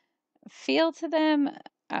utilitarian feel to them.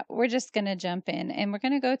 We're just going to jump in and we're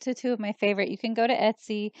going to go to two of my favorite. You can go to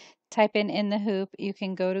Etsy, type in the hoop. You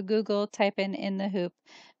can go to Google, type in the hoop.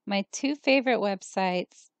 My two favorite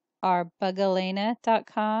websites are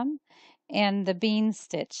bugalena.com and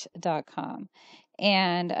thebeanstitch.com.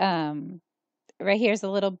 And right here's a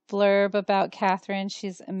little blurb about Catherine.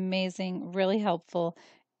 She's amazing, really helpful.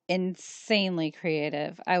 insanely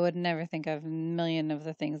creative. I would never think of a million of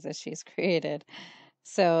the things that she's created.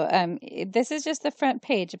 So this is just the front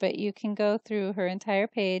page, but you can go through her entire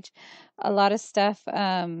page. A lot of stuff,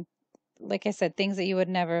 like I said, things that you would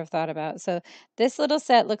never have thought about. So this little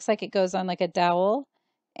set looks like it goes on like a dowel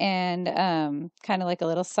and kind of like a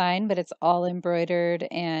little sign, but it's all embroidered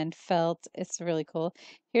and felt. It's really cool.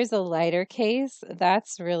 Here's a lighter case.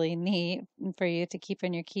 That's really neat for you to keep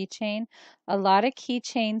in your keychain. A lot of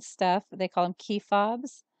keychain stuff. They call them key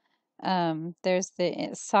fobs. There's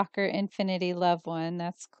the Soccer Infinity Love one.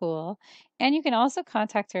 That's cool. And you can also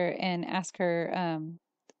contact her and ask her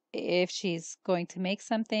if she's going to make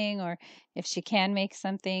something or if she can make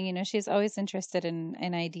something. You know, she's always interested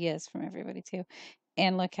in ideas from everybody too.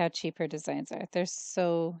 And look how cheap her designs are. They're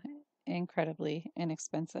so incredibly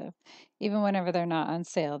inexpensive. Even whenever they're not on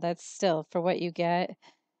sale, that's still for what you get.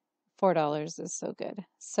 $4 is so good.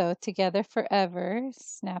 So Together Forever,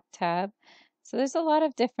 Snap Tab. So there's a lot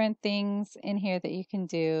of different things in here that you can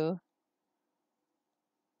do.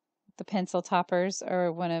 The pencil toppers are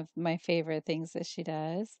one of my favorite things that she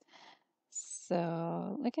does.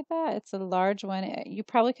 So look at that. It's a large one. You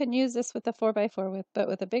probably couldn't use this with the 4x4, but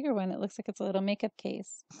with a bigger one, it looks like it's a little makeup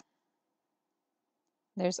case.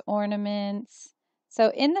 There's ornaments. So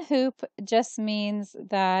in the hoop just means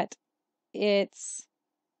that it's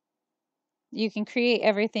you can create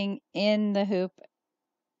everything in the hoop,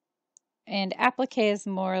 and applique is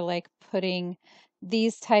more like putting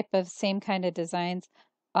these type of same kind of designs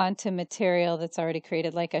onto material that's already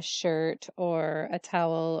created, like a shirt or a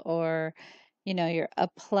towel, or you're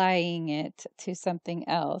applying it to something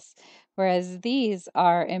else. Whereas these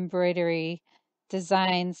are embroidery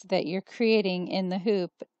designs that you're creating in the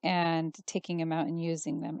hoop and taking them out and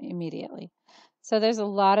using them immediately. So there's a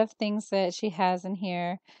lot of things that she has in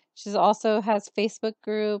here. She also has Facebook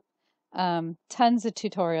group, tons of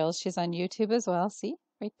tutorials. She's on YouTube as well. See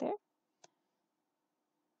right there.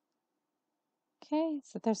 Okay,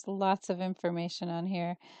 so there's lots of information on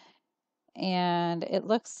here. And it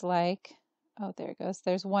looks like, oh, there it goes.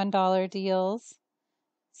 There's $1 deals.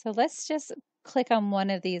 So let's just click on one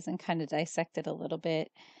of these and kind of dissect it a little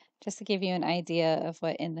bit, just to give you an idea of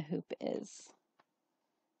what In the Hoop is.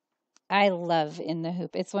 I love In the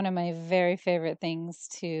Hoop. It's one of my very favorite things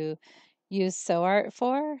to use sew art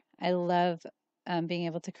for. I love being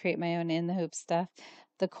able to create my own In the Hoop stuff.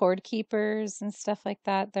 The cord keepers and stuff like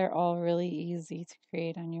that, they're all really easy to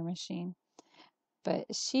create on your machine. But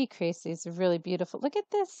she creates these really beautiful. Look at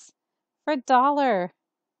this for $1.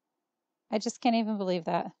 I just can't even believe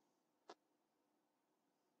that.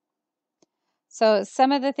 So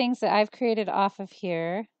some of the things that I've created off of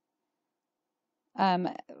here, I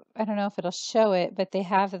don't know if it'll show it, but they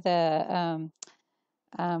have the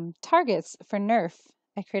targets for Nerf.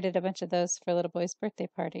 I created a bunch of those for a little boy's birthday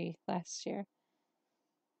party last year.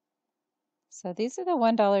 So these are the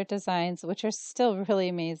 $1 designs, which are still really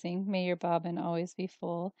amazing. May your bobbin always be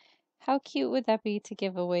full. How cute would that be to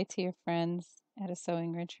give away to your friends at a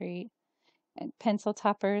sewing retreat? And pencil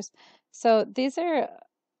toppers. So these are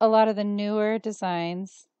a lot of the newer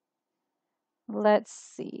designs. Let's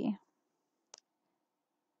see.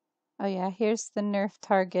 Oh yeah, here's the Nerf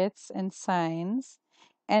targets and signs.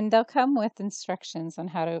 And they'll come with instructions on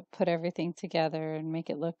how to put everything together and make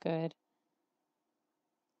it look good.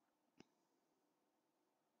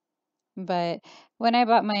 But when I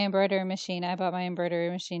bought my embroidery machine, I bought my embroidery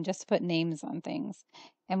machine just to put names on things.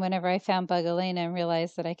 And whenever I found Bug Elena and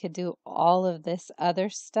realized that I could do all of this other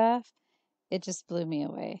stuff, it just blew me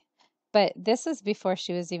away. But this was before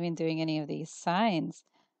she was even doing any of these signs.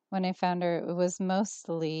 When I found her, it was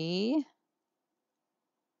mostly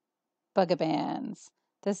Bugabands.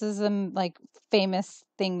 This is a like famous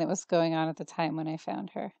thing that was going on at the time when I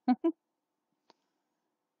found her.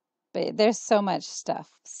 But there's so much stuff,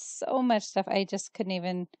 so much stuff. I just couldn't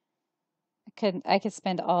even I could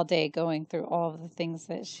spend all day going through all of the things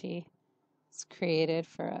that she's created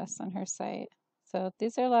for us on her site. So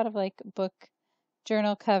these are a lot of like book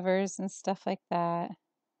journal covers and stuff like that.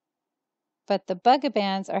 But the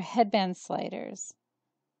Bugabands are headband sliders.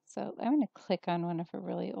 So I'm going to click on one of her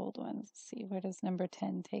really old ones. Let's see, where does number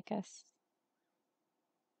 10 take us?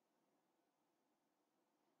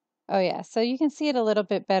 Oh yeah, so you can see it a little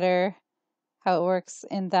bit better how it works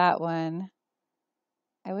in that one.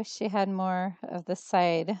 I wish she had more of the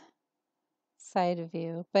side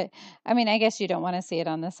view, but I mean, I guess you don't want to see it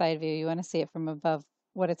on the side view. You want to see it from above,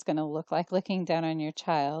 what it's going to look like looking down on your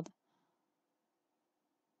child.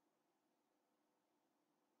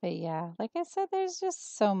 But yeah, like I said, there's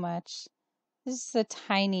just so much. This is a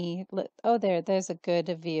tiny, oh, there's a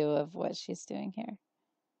good view of what she's doing here.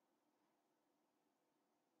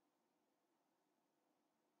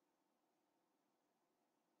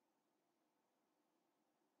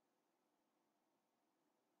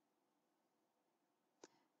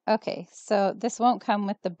 Okay, so this won't come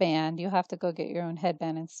with the band. You'll have to go get your own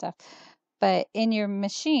headband and stuff. But in your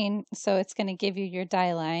machine, so it's going to give you your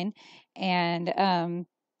die line, and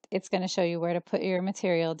it's going to show you where to put your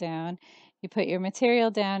material down. You put your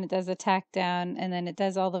material down, it does a tack down, and then it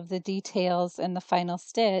does all of the details and the final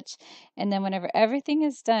stitch. And then whenever everything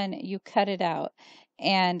is done, you cut it out.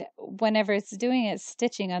 And whenever it's doing its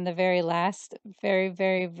stitching on the very last,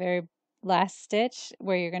 very last stitch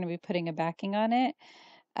where you're going to be putting a backing on it,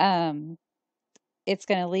 um, it's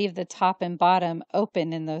going to leave the top and bottom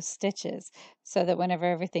open in those stitches so that whenever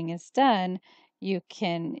everything is done, you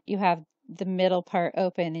have the middle part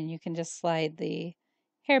open and you can just slide the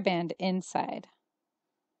hairband inside.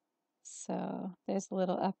 So there's a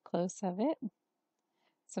little up close of it.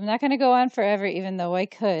 So I'm not going to go on forever, even though I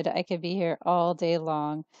could be here all day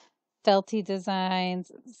long. Felty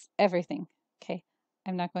designs, everything. Okay.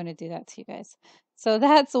 I'm not going to do that to you guys. So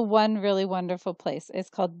that's one really wonderful place. It's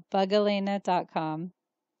called bugalena.com.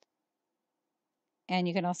 And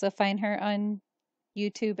you can also find her on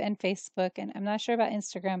YouTube and Facebook. And I'm not sure about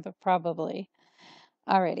Instagram, but probably.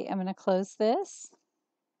 Alrighty, I'm going to close this.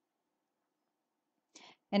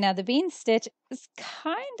 And now the bean stitch is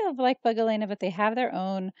kind of like Bugalena, but they have their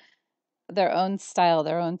own style,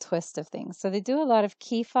 their own twist of things. So they do a lot of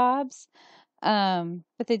key fobs,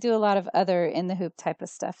 but they do a lot of other in the hoop type of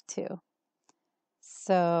stuff too.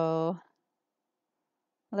 So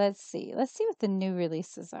let's see what the new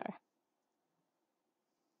releases are.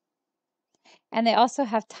 And they also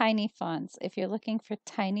have tiny fonts. If you're looking for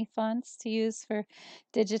tiny fonts to use for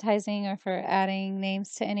digitizing or for adding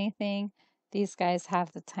names to anything, these guys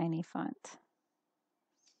have the tiny font.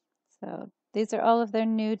 So these are all of their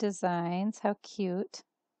new designs. How cute.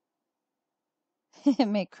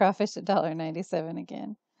 Make crawfish $1.97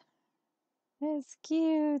 again. It's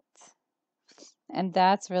cute. And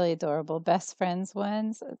that's really adorable. Best friends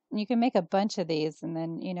ones. You can make a bunch of these. And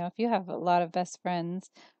then, if you have a lot of best friends,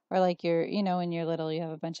 or like when you're little, you have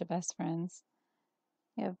a bunch of best friends.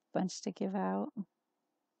 You have a bunch to give out.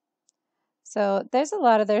 So there's a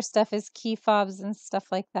lot of their stuff is key fobs and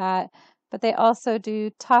stuff like that. But they also do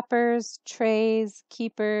toppers, trays,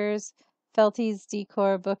 keepers, felties,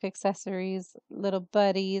 decor, book accessories, little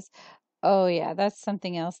buddies. Oh yeah, that's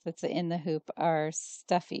something else that's in the hoop are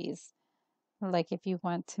stuffies. Like if you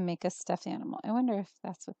want to make a stuffed animal. I wonder if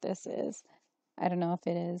that's what this is. I don't know if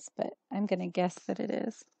it is, but I'm going to guess that it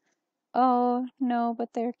is. Oh, no, but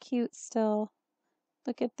they're cute still.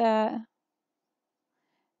 Look at that.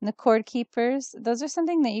 And the cord keepers, those are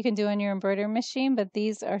something that you can do on your embroidery machine, but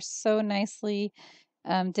these are so nicely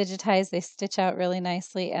digitized. They stitch out really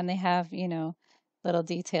nicely, and they have, little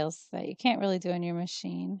details that you can't really do on your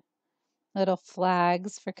machine. Little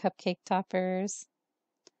flags for cupcake toppers,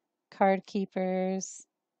 card keepers.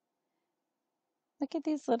 Look at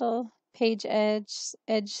these little page edge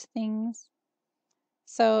things.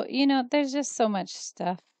 So, there's just so much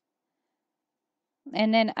stuff.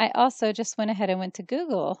 And then I also just went ahead and went to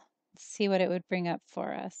Google to see what it would bring up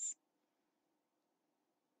for us.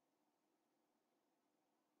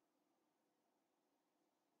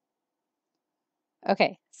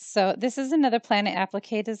 Okay, so this is another Planet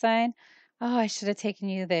Applique design. Oh, I should have taken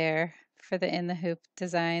you there for the in the hoop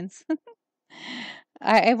designs.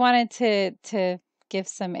 I wanted to give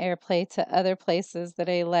some airplay to other places that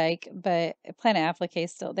I like, but Planet Applique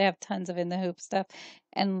still, they have tons of in the hoop stuff.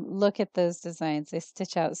 And look at those designs. They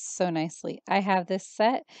stitch out so nicely. I have this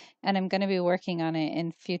set and I'm going to be working on it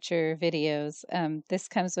in future videos. This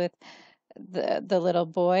comes with the little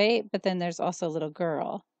boy, but then there's also a little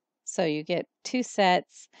girl. So you get two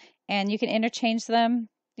sets and you can interchange them.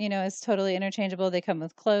 It's totally interchangeable. They come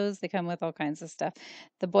with clothes, they come with all kinds of stuff.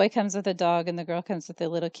 The boy comes with a dog and the girl comes with a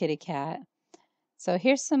little kitty cat. So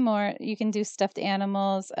here's some more. You can do stuffed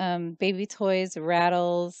animals, baby toys,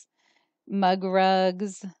 rattles, mug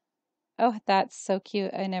rugs. Oh, that's so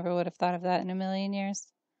cute. I never would have thought of that in a million years.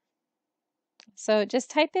 So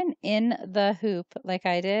just type in the hoop like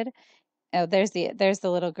I did. Oh, there's the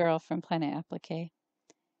little girl from Planet Applique.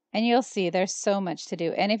 And you'll see there's so much to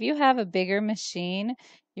do. And if you have a bigger machine,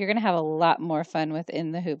 you're going to have a lot more fun with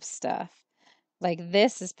in the hoop stuff. Like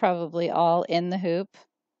this is probably all in the hoop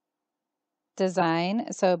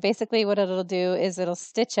design. So basically what it'll do is it'll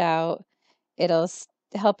stitch out, it'll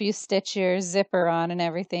help you stitch your zipper on and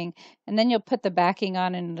everything. And then you'll put the backing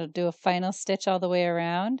on and it'll do a final stitch all the way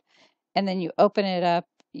around. And then you open it up,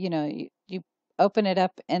 you open it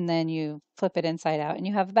up and then you flip it inside out and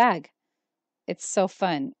you have a bag. It's so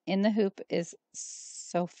fun. In the hoop is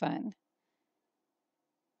so fun.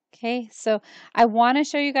 Okay, so I want to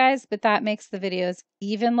show you guys, but that makes the videos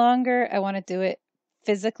even longer. I want to do it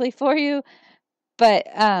physically for you, but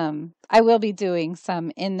I will be doing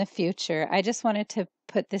some in the future. I just wanted to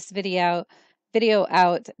put this video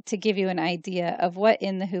out to give you an idea of what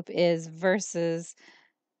in the hoop is versus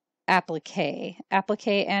applique.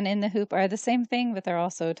 Applique and in the hoop are the same thing, but they're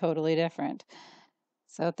also totally different.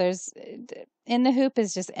 So there's in the hoop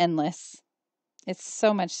is just endless. It's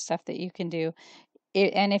so much stuff that you can do.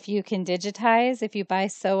 And if you can digitize, if you buy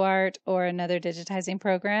SewArt or another digitizing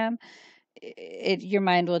program, your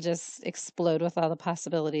mind will just explode with all the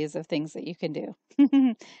possibilities of things that you can do.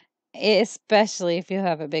 Especially if you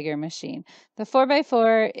have a bigger machine. The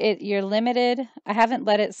 4x4, you're limited. I haven't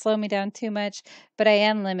let it slow me down too much, but I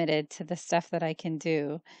am limited to the stuff that I can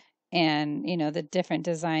do and, you know, the different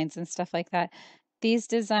designs and stuff like that. These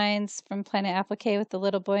designs from Planet Applique with the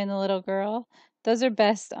little boy and the little girl, those are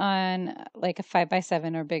best on like a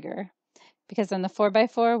 5x7 or bigger. Because on the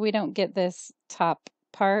 4x4, we don't get this top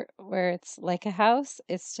part where it's like a house.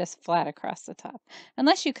 It's just flat across the top.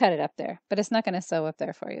 Unless you cut it up there, but it's not going to sew up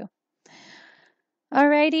there for you.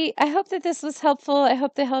 Alrighty, I hope that this was helpful. I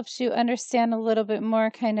hope that helps you understand a little bit more,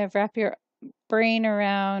 kind of wrap your brain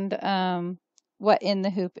around what in the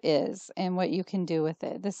hoop is and what you can do with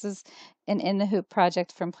it. This is an in the hoop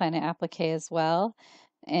project from Planet Applique as well.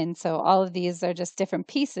 And so all of these are just different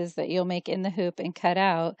pieces that you'll make in the hoop and cut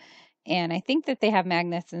out. And I think that they have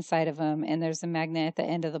magnets inside of them, and there's a magnet at the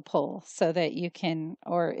end of the pole so that you can,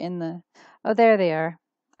 or in the, oh, there they are.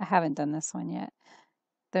 I haven't done this one yet.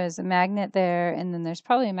 There's a magnet there, and then there's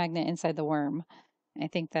probably a magnet inside the worm. I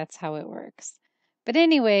think that's how it works. But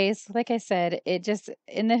anyways, like I said, it just,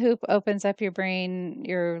 in the hoop opens up your brain,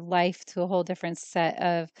 your life to a whole different set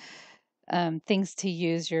of things to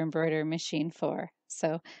use your embroidery machine for.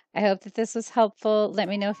 So I hope that this was helpful. Let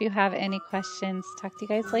me know if you have any questions. Talk to you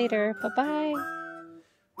guys later. Bye-bye.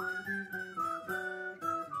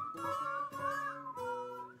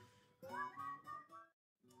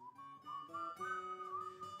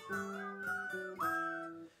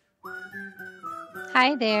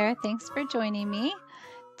 Hi there. Thanks for joining me.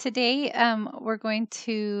 Today, we're going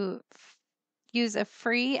to use a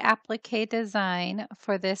free applique design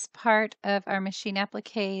for this part of our machine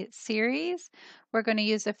applique series. We're going to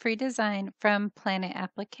use a free design from Planet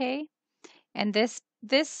Applique. And this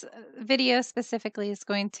video specifically is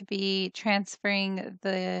going to be transferring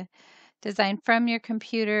the design from your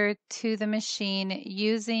computer to the machine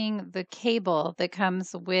using the cable that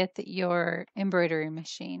comes with your embroidery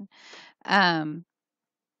machine. I'll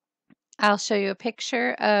show you a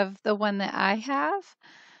picture of the one that I have,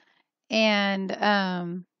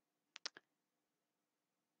 and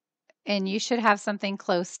you should have something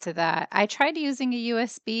close to that. I tried using a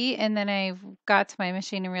USB, and then I got to my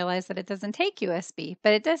machine and realized that it doesn't take USB,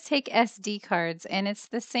 but it does take SD cards, and it's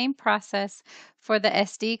the same process for the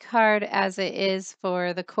SD card as it is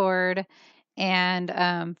for the cord and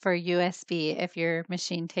for USB if your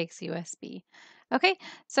machine takes USB. Okay,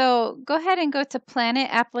 so go ahead and go to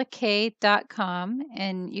planetapplique.com,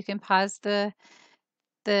 and you can pause the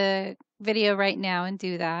video right now and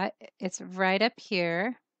do that. It's right up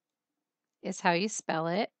here is how you spell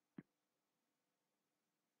it.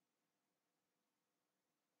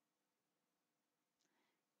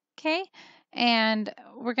 Okay, and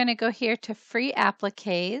we're going to go here to free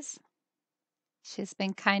appliques. She's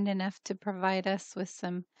been kind enough to provide us with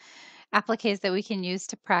some appliques that we can use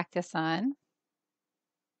to practice on.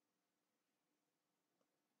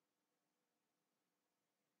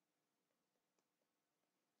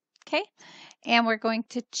 Okay, and we're going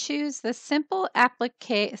to choose the simple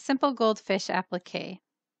goldfish applique.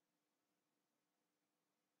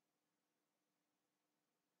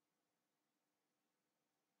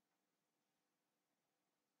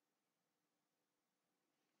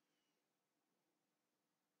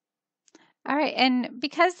 All right, and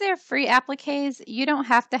because they're free appliques, you don't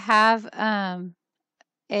have to have an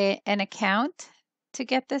account to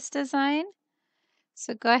get this design.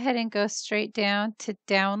 So go ahead and go straight down to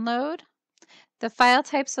download. The file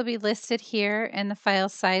types will be listed here and the file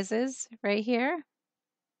sizes right here.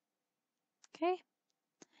 Okay.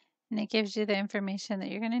 And it gives you the information that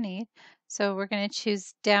you're going to need. So we're going to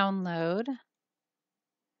choose download.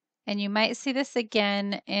 And you might see this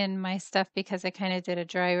again in my stuff because I kind of did a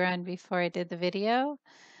dry run before I did the video.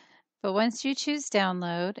 But once you choose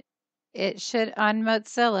download, it should on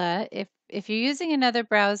Mozilla, if you're using another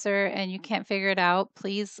browser and you can't figure it out,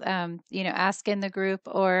 please ask in the group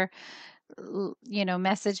or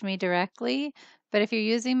message me directly. But if you're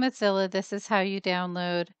using Mozilla, this is how you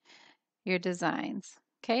download your designs.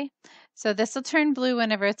 Okay, so this will turn blue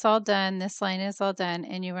whenever it's all done. This line is all done,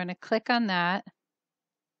 and you want to click on that.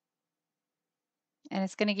 And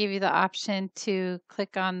it's going to give you the option to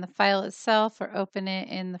click on the file itself or open it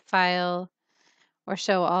in the file or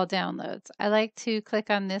show all downloads. I like to click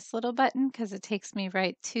on this little button because it takes me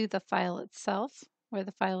right to the file itself where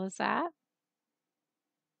the file is at.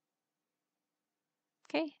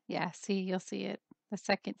 Okay, yeah, see, you'll see it the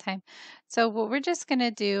second time. So what we're just going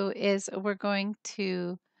to do is we're going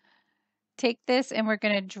to take this and we're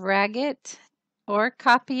going to drag it or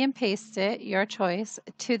copy and paste it, your choice,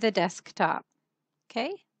 to the desktop.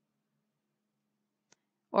 Okay?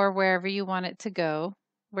 Or wherever you want it to go.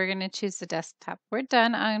 We're going to choose the desktop. We're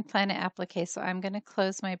done on Planet Applique, so I'm going to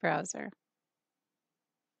close my browser.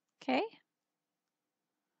 Okay?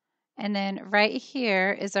 And then right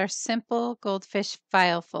here is our simple goldfish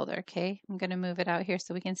file folder. Okay? I'm going to move it out here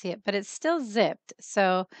so we can see it, but it's still zipped.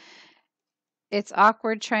 So it's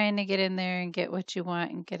awkward trying to get in there and get what you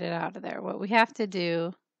want and get it out of there. What we have to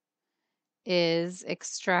do is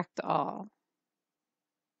extract all.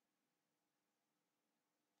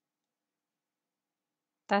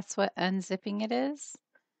 That's what unzipping it is.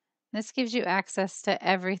 This gives you access to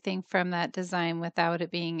everything from that design without it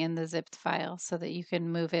being in the zipped file so that you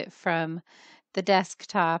can move it from the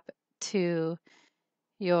desktop to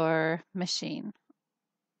your machine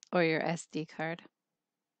or your SD card.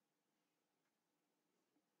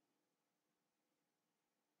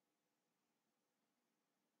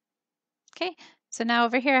 Okay, so now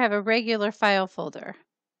over here I have a regular file folder.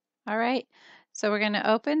 All right, so we're going to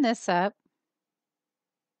open this up.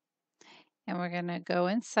 And we're going to go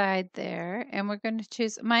inside there and we're going to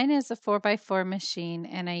choose, mine is a 4x4 machine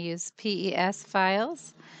and I use PES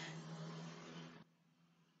files.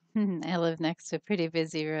 I live next to a pretty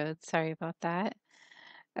busy road. Sorry about that.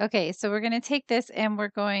 Okay, so we're going to take this and we're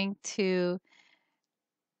going to,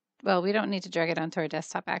 well, we don't need to drag it onto our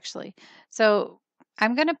desktop actually. So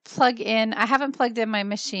I'm going to plug in, I haven't plugged in my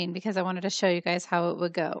machine because I wanted to show you guys how it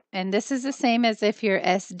would go. And this is the same as if your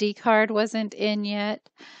SD card wasn't in yet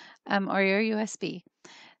or your USB.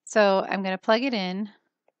 So I'm going to plug it in.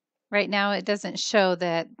 Right now it doesn't show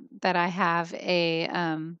that I have a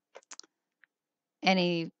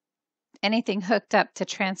anything hooked up to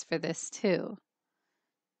transfer this to.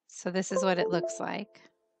 So this is what it looks like.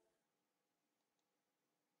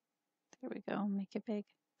 There we go, make it big.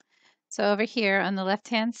 So over here on the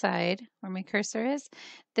left-hand side where my cursor is,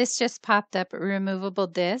 this just popped up removable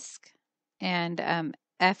disk and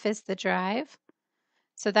F is the drive.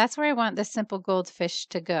 So that's where I want the simple goldfish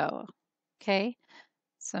to go. Okay,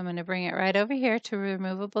 so I'm going to bring it right over here to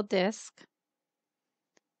removable disk.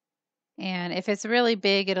 And if it's really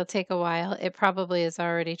big, it'll take a while. It probably is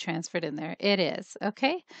already transferred in there. It is.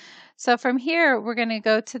 Okay. So from here, we're going to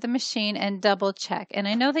go to the machine and double check. And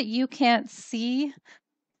I know that you can't see,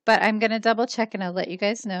 but I'm going to double check and I'll let you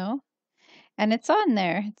guys know. And it's on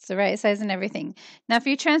there. It's the right size and everything. Now, if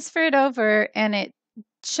you transfer it over and it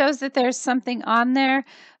shows that there's something on there,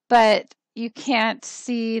 but you can't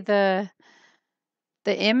see the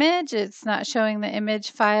image, it's not showing the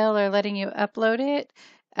image file or letting you upload it,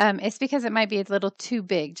 it's because it might be a little too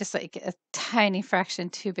big, just like a tiny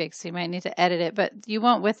fraction too big, so you might need to edit it, but you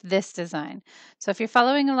won't with this design. So if you're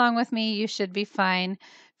following along with me, you should be fine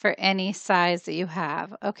for any size that you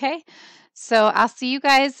have, okay? So I'll see you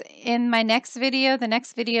guys in my next video. The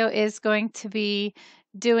next video is going to be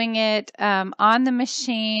doing it on the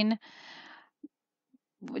machine,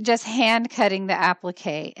 just hand cutting the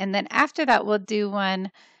applique. And then after that, we'll do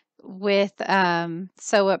one with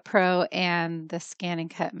Sew Up Pro and the scan and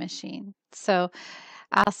cut machine. So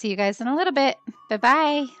I'll see you guys in a little bit.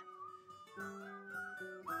 Bye-bye.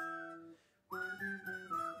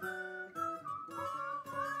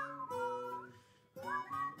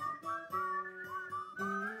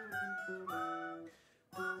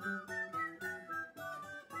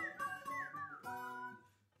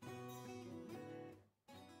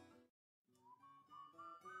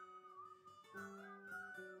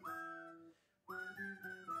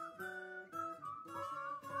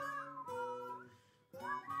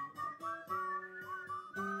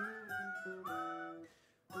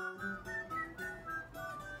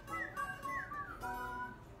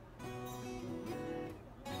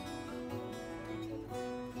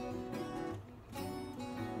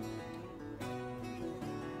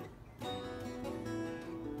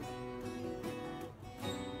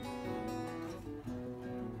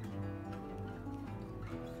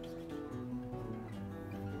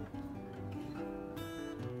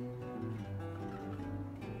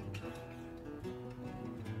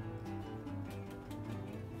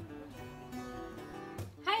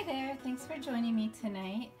 Hi there, thanks for joining me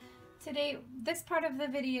tonight. Today, this part of the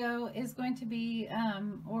video is going to be,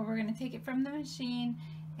 or we're going to take it from the machine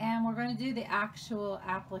and we're going to do the actual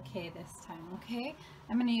applique this time, okay?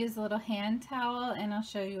 I'm going to use a little hand towel and I'll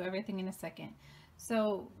show you everything in a second.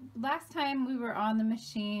 So last time we were on the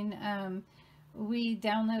machine, we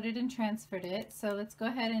downloaded and transferred it. So let's go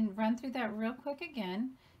ahead and run through that real quick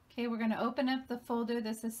again. Okay, we're going to open up the folder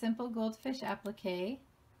that's a simple goldfish applique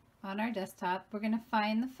on our desktop. We're going to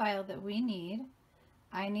find the file that we need.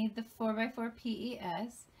 I need the 4x4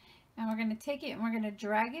 PES. And we're going to take it and we're going to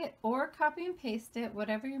drag it or copy and paste it,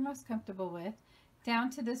 whatever you're most comfortable with, down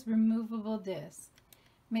to this removable disc.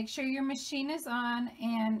 Make sure your machine is on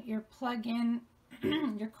and your plug-in,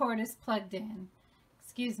 your cord is plugged in.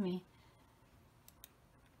 Excuse me.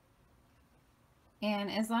 And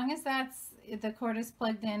as long as the cord is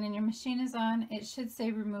plugged in and your machine is on, it should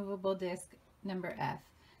say removable disc number F.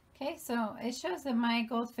 Okay, so it shows that my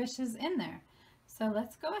goldfish is in there. So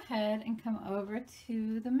let's go ahead and come over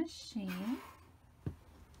to the machine.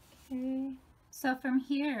 Okay, so from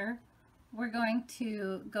here, we're going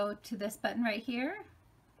to go to this button right here.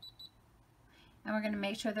 And we're going to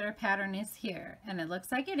make sure that our pattern is here. And it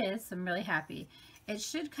looks like it is, so I'm really happy. It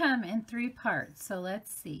should come in 3 parts, so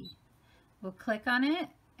let's see. We'll click on it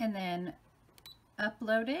and then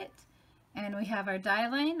upload it. And we have our die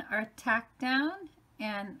line, our tack down,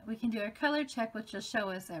 and we can do our color check, which will show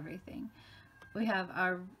us everything. We have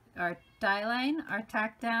our die line, our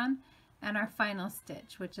tack down, and our final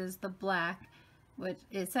stitch, which is the black, which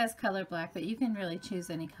it says color black, but you can really choose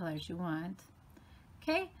any colors you want.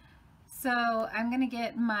 Okay, so I'm going to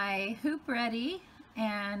get my hoop ready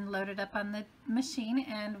and load it up on the machine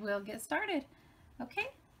and we'll get started. Okay.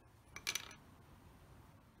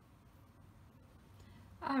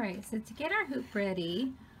 Alright, so to get our hoop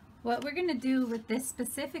ready, what we're going to do with this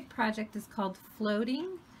specific project is called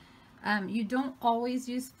floating. You don't always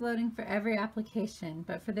use floating for every application,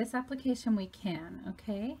 but for this application we can,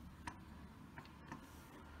 okay?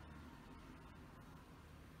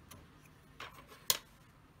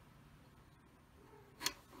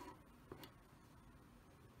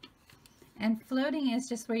 And floating is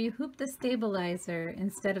just where you hoop the stabilizer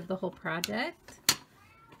instead of the whole project.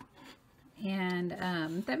 And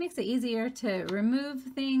that makes it easier to remove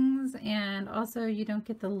things, and also you don't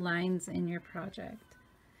get the lines in your project.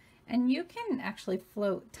 And you can actually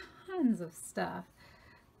float tons of stuff,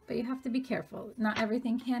 but you have to be careful. Not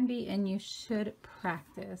everything can be, and you should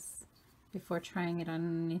practice before trying it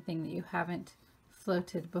on anything that you haven't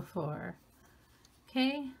floated before.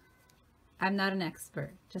 Okay? I'm not an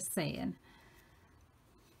expert, just saying.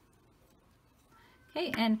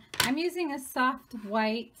 Okay, and I'm using a soft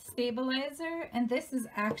white stabilizer, and this is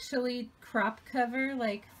actually crop cover,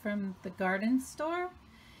 like from the garden store.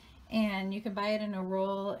 And you can buy it in a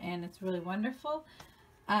roll and it's really wonderful,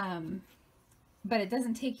 but it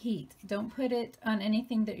doesn't take heat. Don't put it on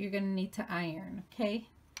anything that you're going to need to iron, okay?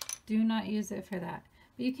 Do not use it for that,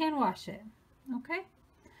 but you can wash it, okay?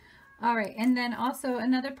 All right, and then also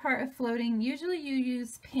another part of floating, usually you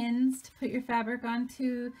use pins to put your fabric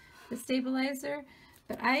onto the stabilizer,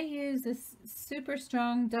 but I use this super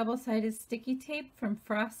strong double-sided sticky tape from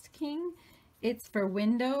Frost King. It's for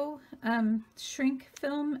window shrink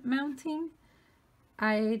film mounting.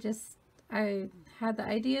 I had the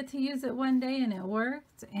idea to use it one day and it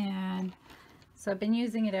worked, and so I've been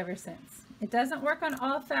using it ever since. It doesn't work on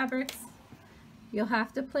all fabrics. You'll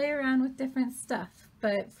have to play around with different stuff,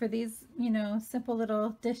 but for these, you know, simple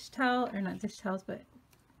little dish towel, or not dish towels, but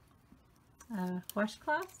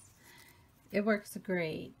washcloths, it works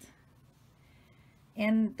great.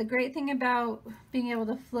 And the great thing about being able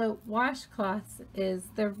to float washcloths is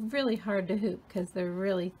they're really hard to hoop because they're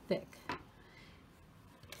really thick.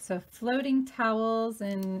 So floating towels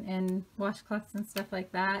and washcloths and stuff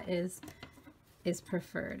like that is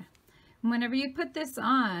preferred. Whenever you put this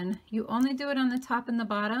on, you only do it on the top and the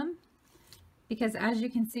bottom, because as you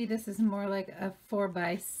can see, this is more like a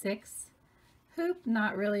 4x6 hoop,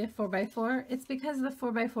 not really a 4x4. It's because the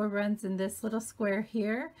 4x4 runs in this little square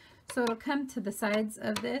here, so it'll come to the sides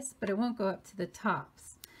of this, but it won't go up to the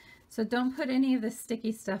tops. So don't put any of the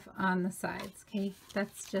sticky stuff on the sides, okay?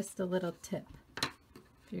 That's just a little tip if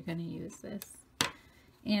you're going to use this.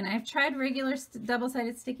 And I've tried regular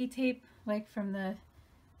double-sided sticky tape, like from the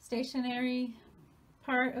stationery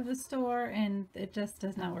part of the store, and it just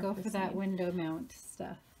does not work. Go for that window mount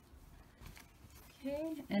stuff.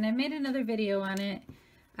 Okay, and I made another video on it.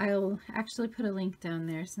 I'll actually put a link down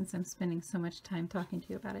there since I'm spending so much time talking to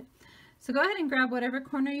you about it. So go ahead and grab whatever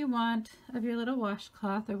corner you want of your little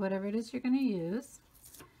washcloth or whatever it is you're going to use,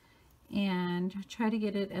 and try to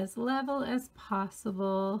get it as level as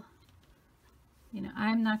possible. You know,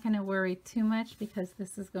 I'm not going to worry too much because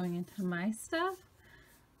this is going into my stuff,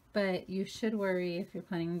 but you should worry if you're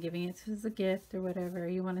planning on giving it as a gift or whatever.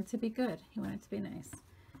 You want it to be good. You want it to be nice.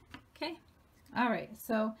 Okay. All right.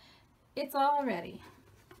 So it's all ready.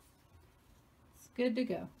 It's good to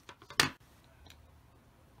go.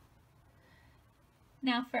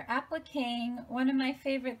 Now for appliquing, one of my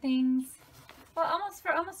favorite things, well,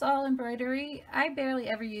 for almost all embroidery, I barely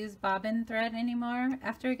ever use bobbin thread anymore.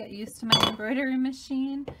 After I got used to my embroidery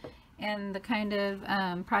machine and the kind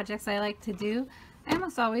of projects I like to do, I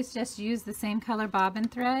almost always just use the same color bobbin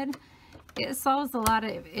thread. It solves a lot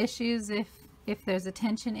of issues if there's a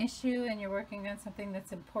tension issue and you're working on something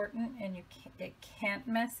that's important and it can't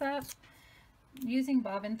mess up. Using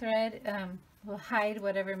bobbin thread will hide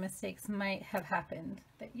whatever mistakes might have happened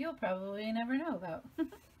that you'll probably never know about.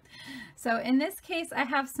 So in this case, I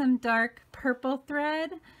have some dark purple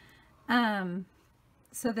thread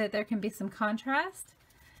so that there can be some contrast.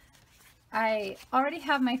 I already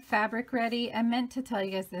have my fabric ready. I meant to tell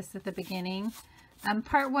you guys this at the beginning.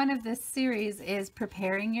 Part 1 of this series is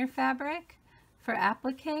preparing your fabric for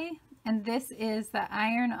applique, and this is the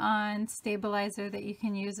iron-on stabilizer that you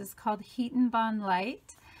can use. It's called Heat and Bond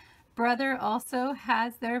Light. Brother also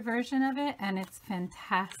has their version of it, and it's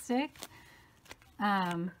fantastic.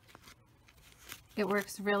 It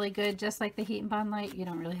works really good, just like the Heat and Bond Light. You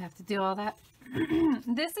don't really have to do all that.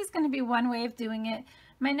 This is going to be one way of doing it.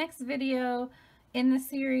 My next video in the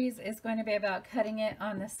series is going to be about cutting it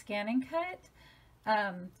on the scan and cut.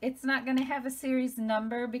 It's not going to have a series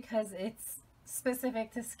number because it's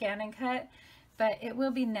specific to scan and cut, but it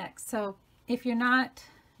will be next. So if you're not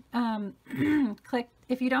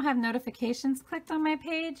if you don't have notifications clicked on my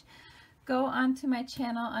page, go onto my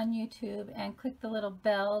channel on YouTube and click the little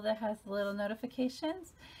bell that has the little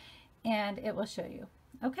notifications, and it will show you.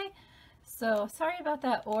 Okay, so sorry about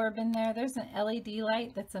that orb in there. There's an LED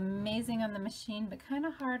light that's amazing on the machine, but kind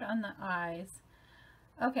of hard on the eyes.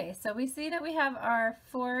 Okay, so we see that we have our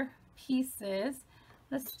 4 pieces.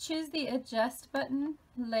 Let's choose the adjust button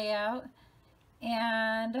layout,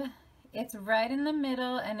 and it's right in the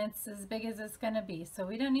middle and it's as big as it's going to be, so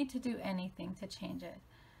we don't need to do anything to change it.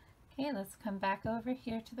 Okay, let's come back over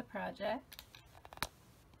here to the project.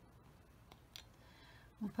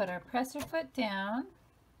 We'll put our presser foot down.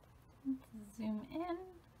 Let's zoom in.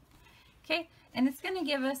 Okay, and it's going to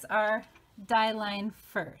give us our die line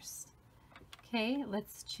first. Okay,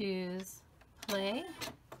 let's choose play,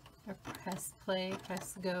 or press play,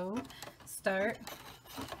 press go, start.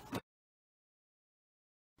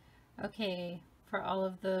 Okay, for all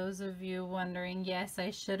of those of you wondering, yes, I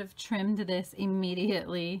should have trimmed this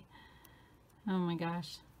immediately. Oh my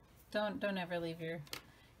gosh. Don't ever leave your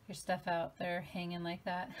stuff out there hanging like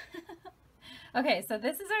that. Okay, so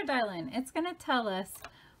this is our die line. It's going to tell us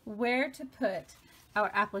where to put our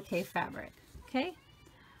applique fabric. Okay,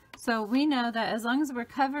 so we know that as long as we're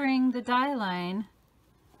covering the die line,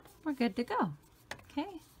 we're good to go. Okay,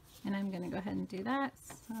 and I'm going to go ahead and do that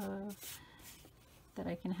so that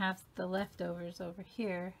I can have the leftovers over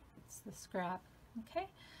here. It's the scrap. Okay,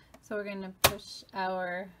 so we're going to push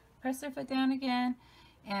our presser foot down again,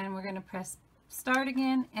 and we're going to press start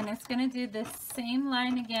again, and it's going to do this same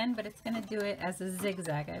line again, but it's going to do it as a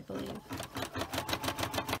zigzag, I believe.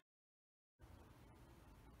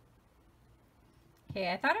 Okay,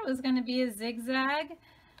 I thought it was going to be a zigzag,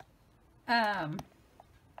 but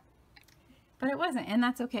it wasn't, and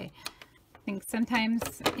that's okay. I think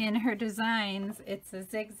sometimes in her designs it's a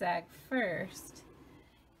zigzag first,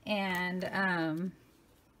 and okay,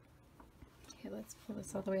 let's pull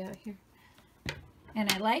this all the way out here. And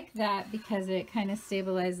I like that because it kind of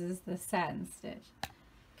stabilizes the satin stitch.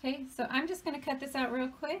 Okay, so I'm just going to cut this out real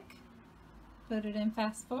quick, put it in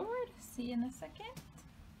fast forward, see you in a second.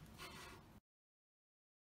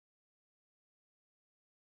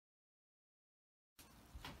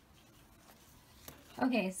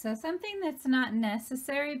 Okay, so something that's not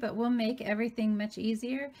necessary but will make everything much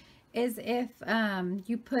easier is if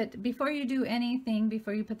you put, before you do anything,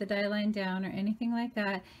 before you put the die line down or anything like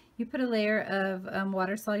that, you put a layer of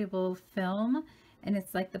water-soluble film, and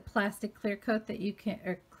it's like the plastic clear coat that you can,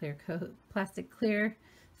 or clear coat, plastic clear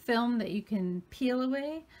film that you can peel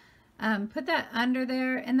away. Put that under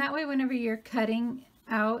there, and that way whenever you're cutting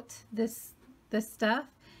out this stuff,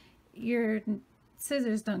 your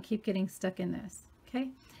scissors don't keep getting stuck in this.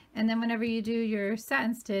 Okay, and then whenever you do your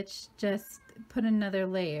satin stitch, just put another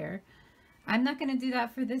layer. I'm not going to do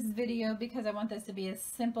that for this video because I want this to be as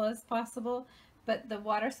simple as possible, but the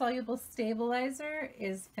water soluble stabilizer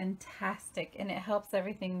is fantastic and it helps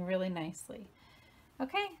everything really nicely.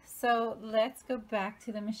 Okay, so let's go back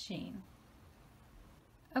to the machine.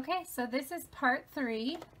 Okay, so this is part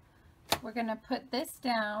 3. We're going to put this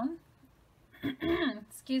down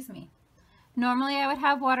Excuse me. Normally I would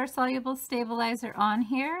have water soluble stabilizer on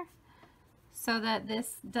here so that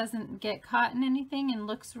this doesn't get caught in anything and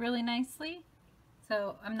looks really nicely.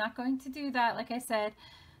 So I'm not going to do that, like I said,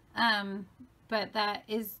 but that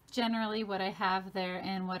is generally what I have there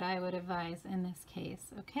and what I would advise in this case,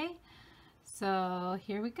 okay? So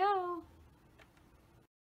here we go.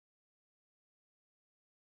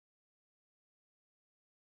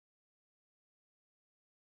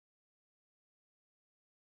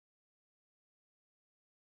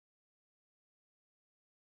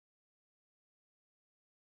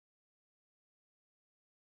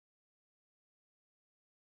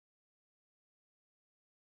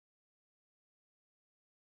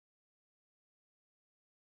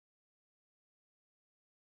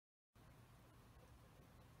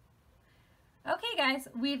 Okay guys,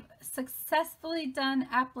 we've successfully done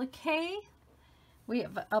applique. We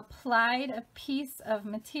have applied a piece of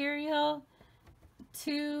material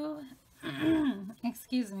to,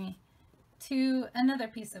 excuse me, to another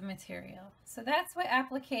piece of material. So that's what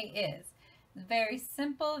applique is. Very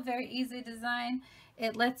simple, very easy design.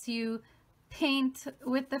 It lets you paint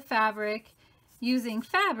with the fabric using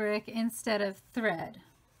fabric instead of thread.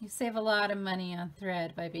 You save a lot of money on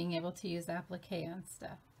thread by being able to use applique on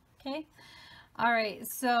stuff. Okay? All right,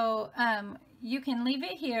 so you can leave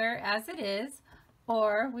it here as it is,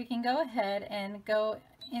 or we can go ahead and go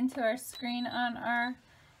into our screen on our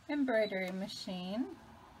embroidery machine,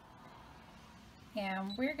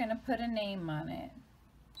 and we're going to put a name on it.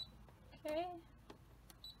 Okay.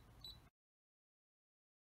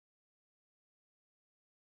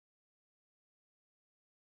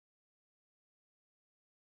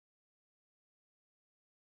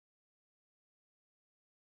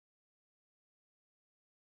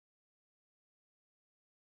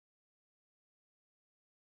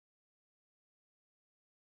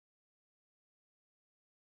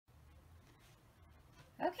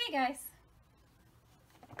 Okay guys,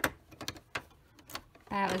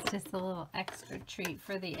 that was just a little extra treat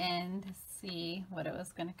for the end to see what it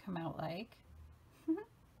was going to come out like.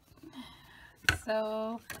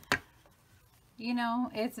 So, you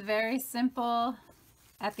know, it's very simple.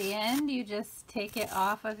 At the end, you just take it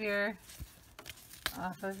off of your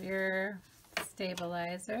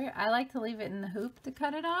stabilizer. I like to leave it in the hoop to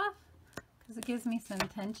cut it off because it gives me some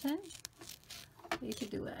tension. You can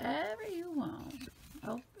do whatever you want.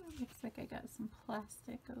 Oh, it looks like I got some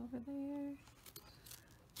plastic over there.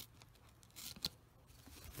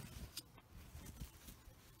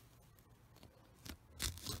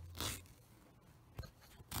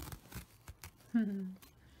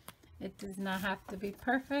 It does not have to be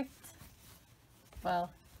perfect.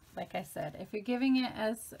 Well, like I said, if you're giving it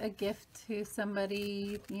as a gift to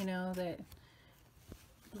somebody, you know, that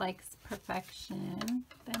likes perfection,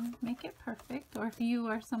 then make it perfect. Or if you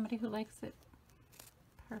are somebody who likes it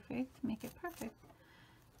perfect, make it perfect.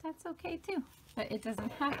 That's okay too, but it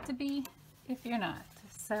doesn't have to be if you're not.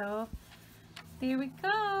 So there we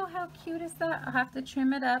go. How cute is that? I'll have to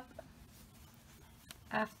trim it up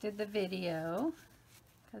after the video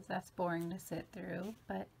because that's boring to sit through,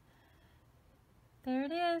 but there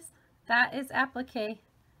it is. That is applique.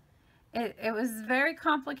 It was very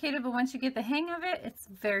complicated, but once you get the hang of it, it's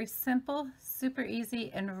very simple, super easy,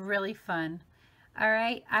 and really fun. All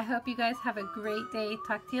right, I hope you guys have a great day.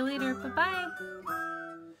 Talk to you later. Bye-bye.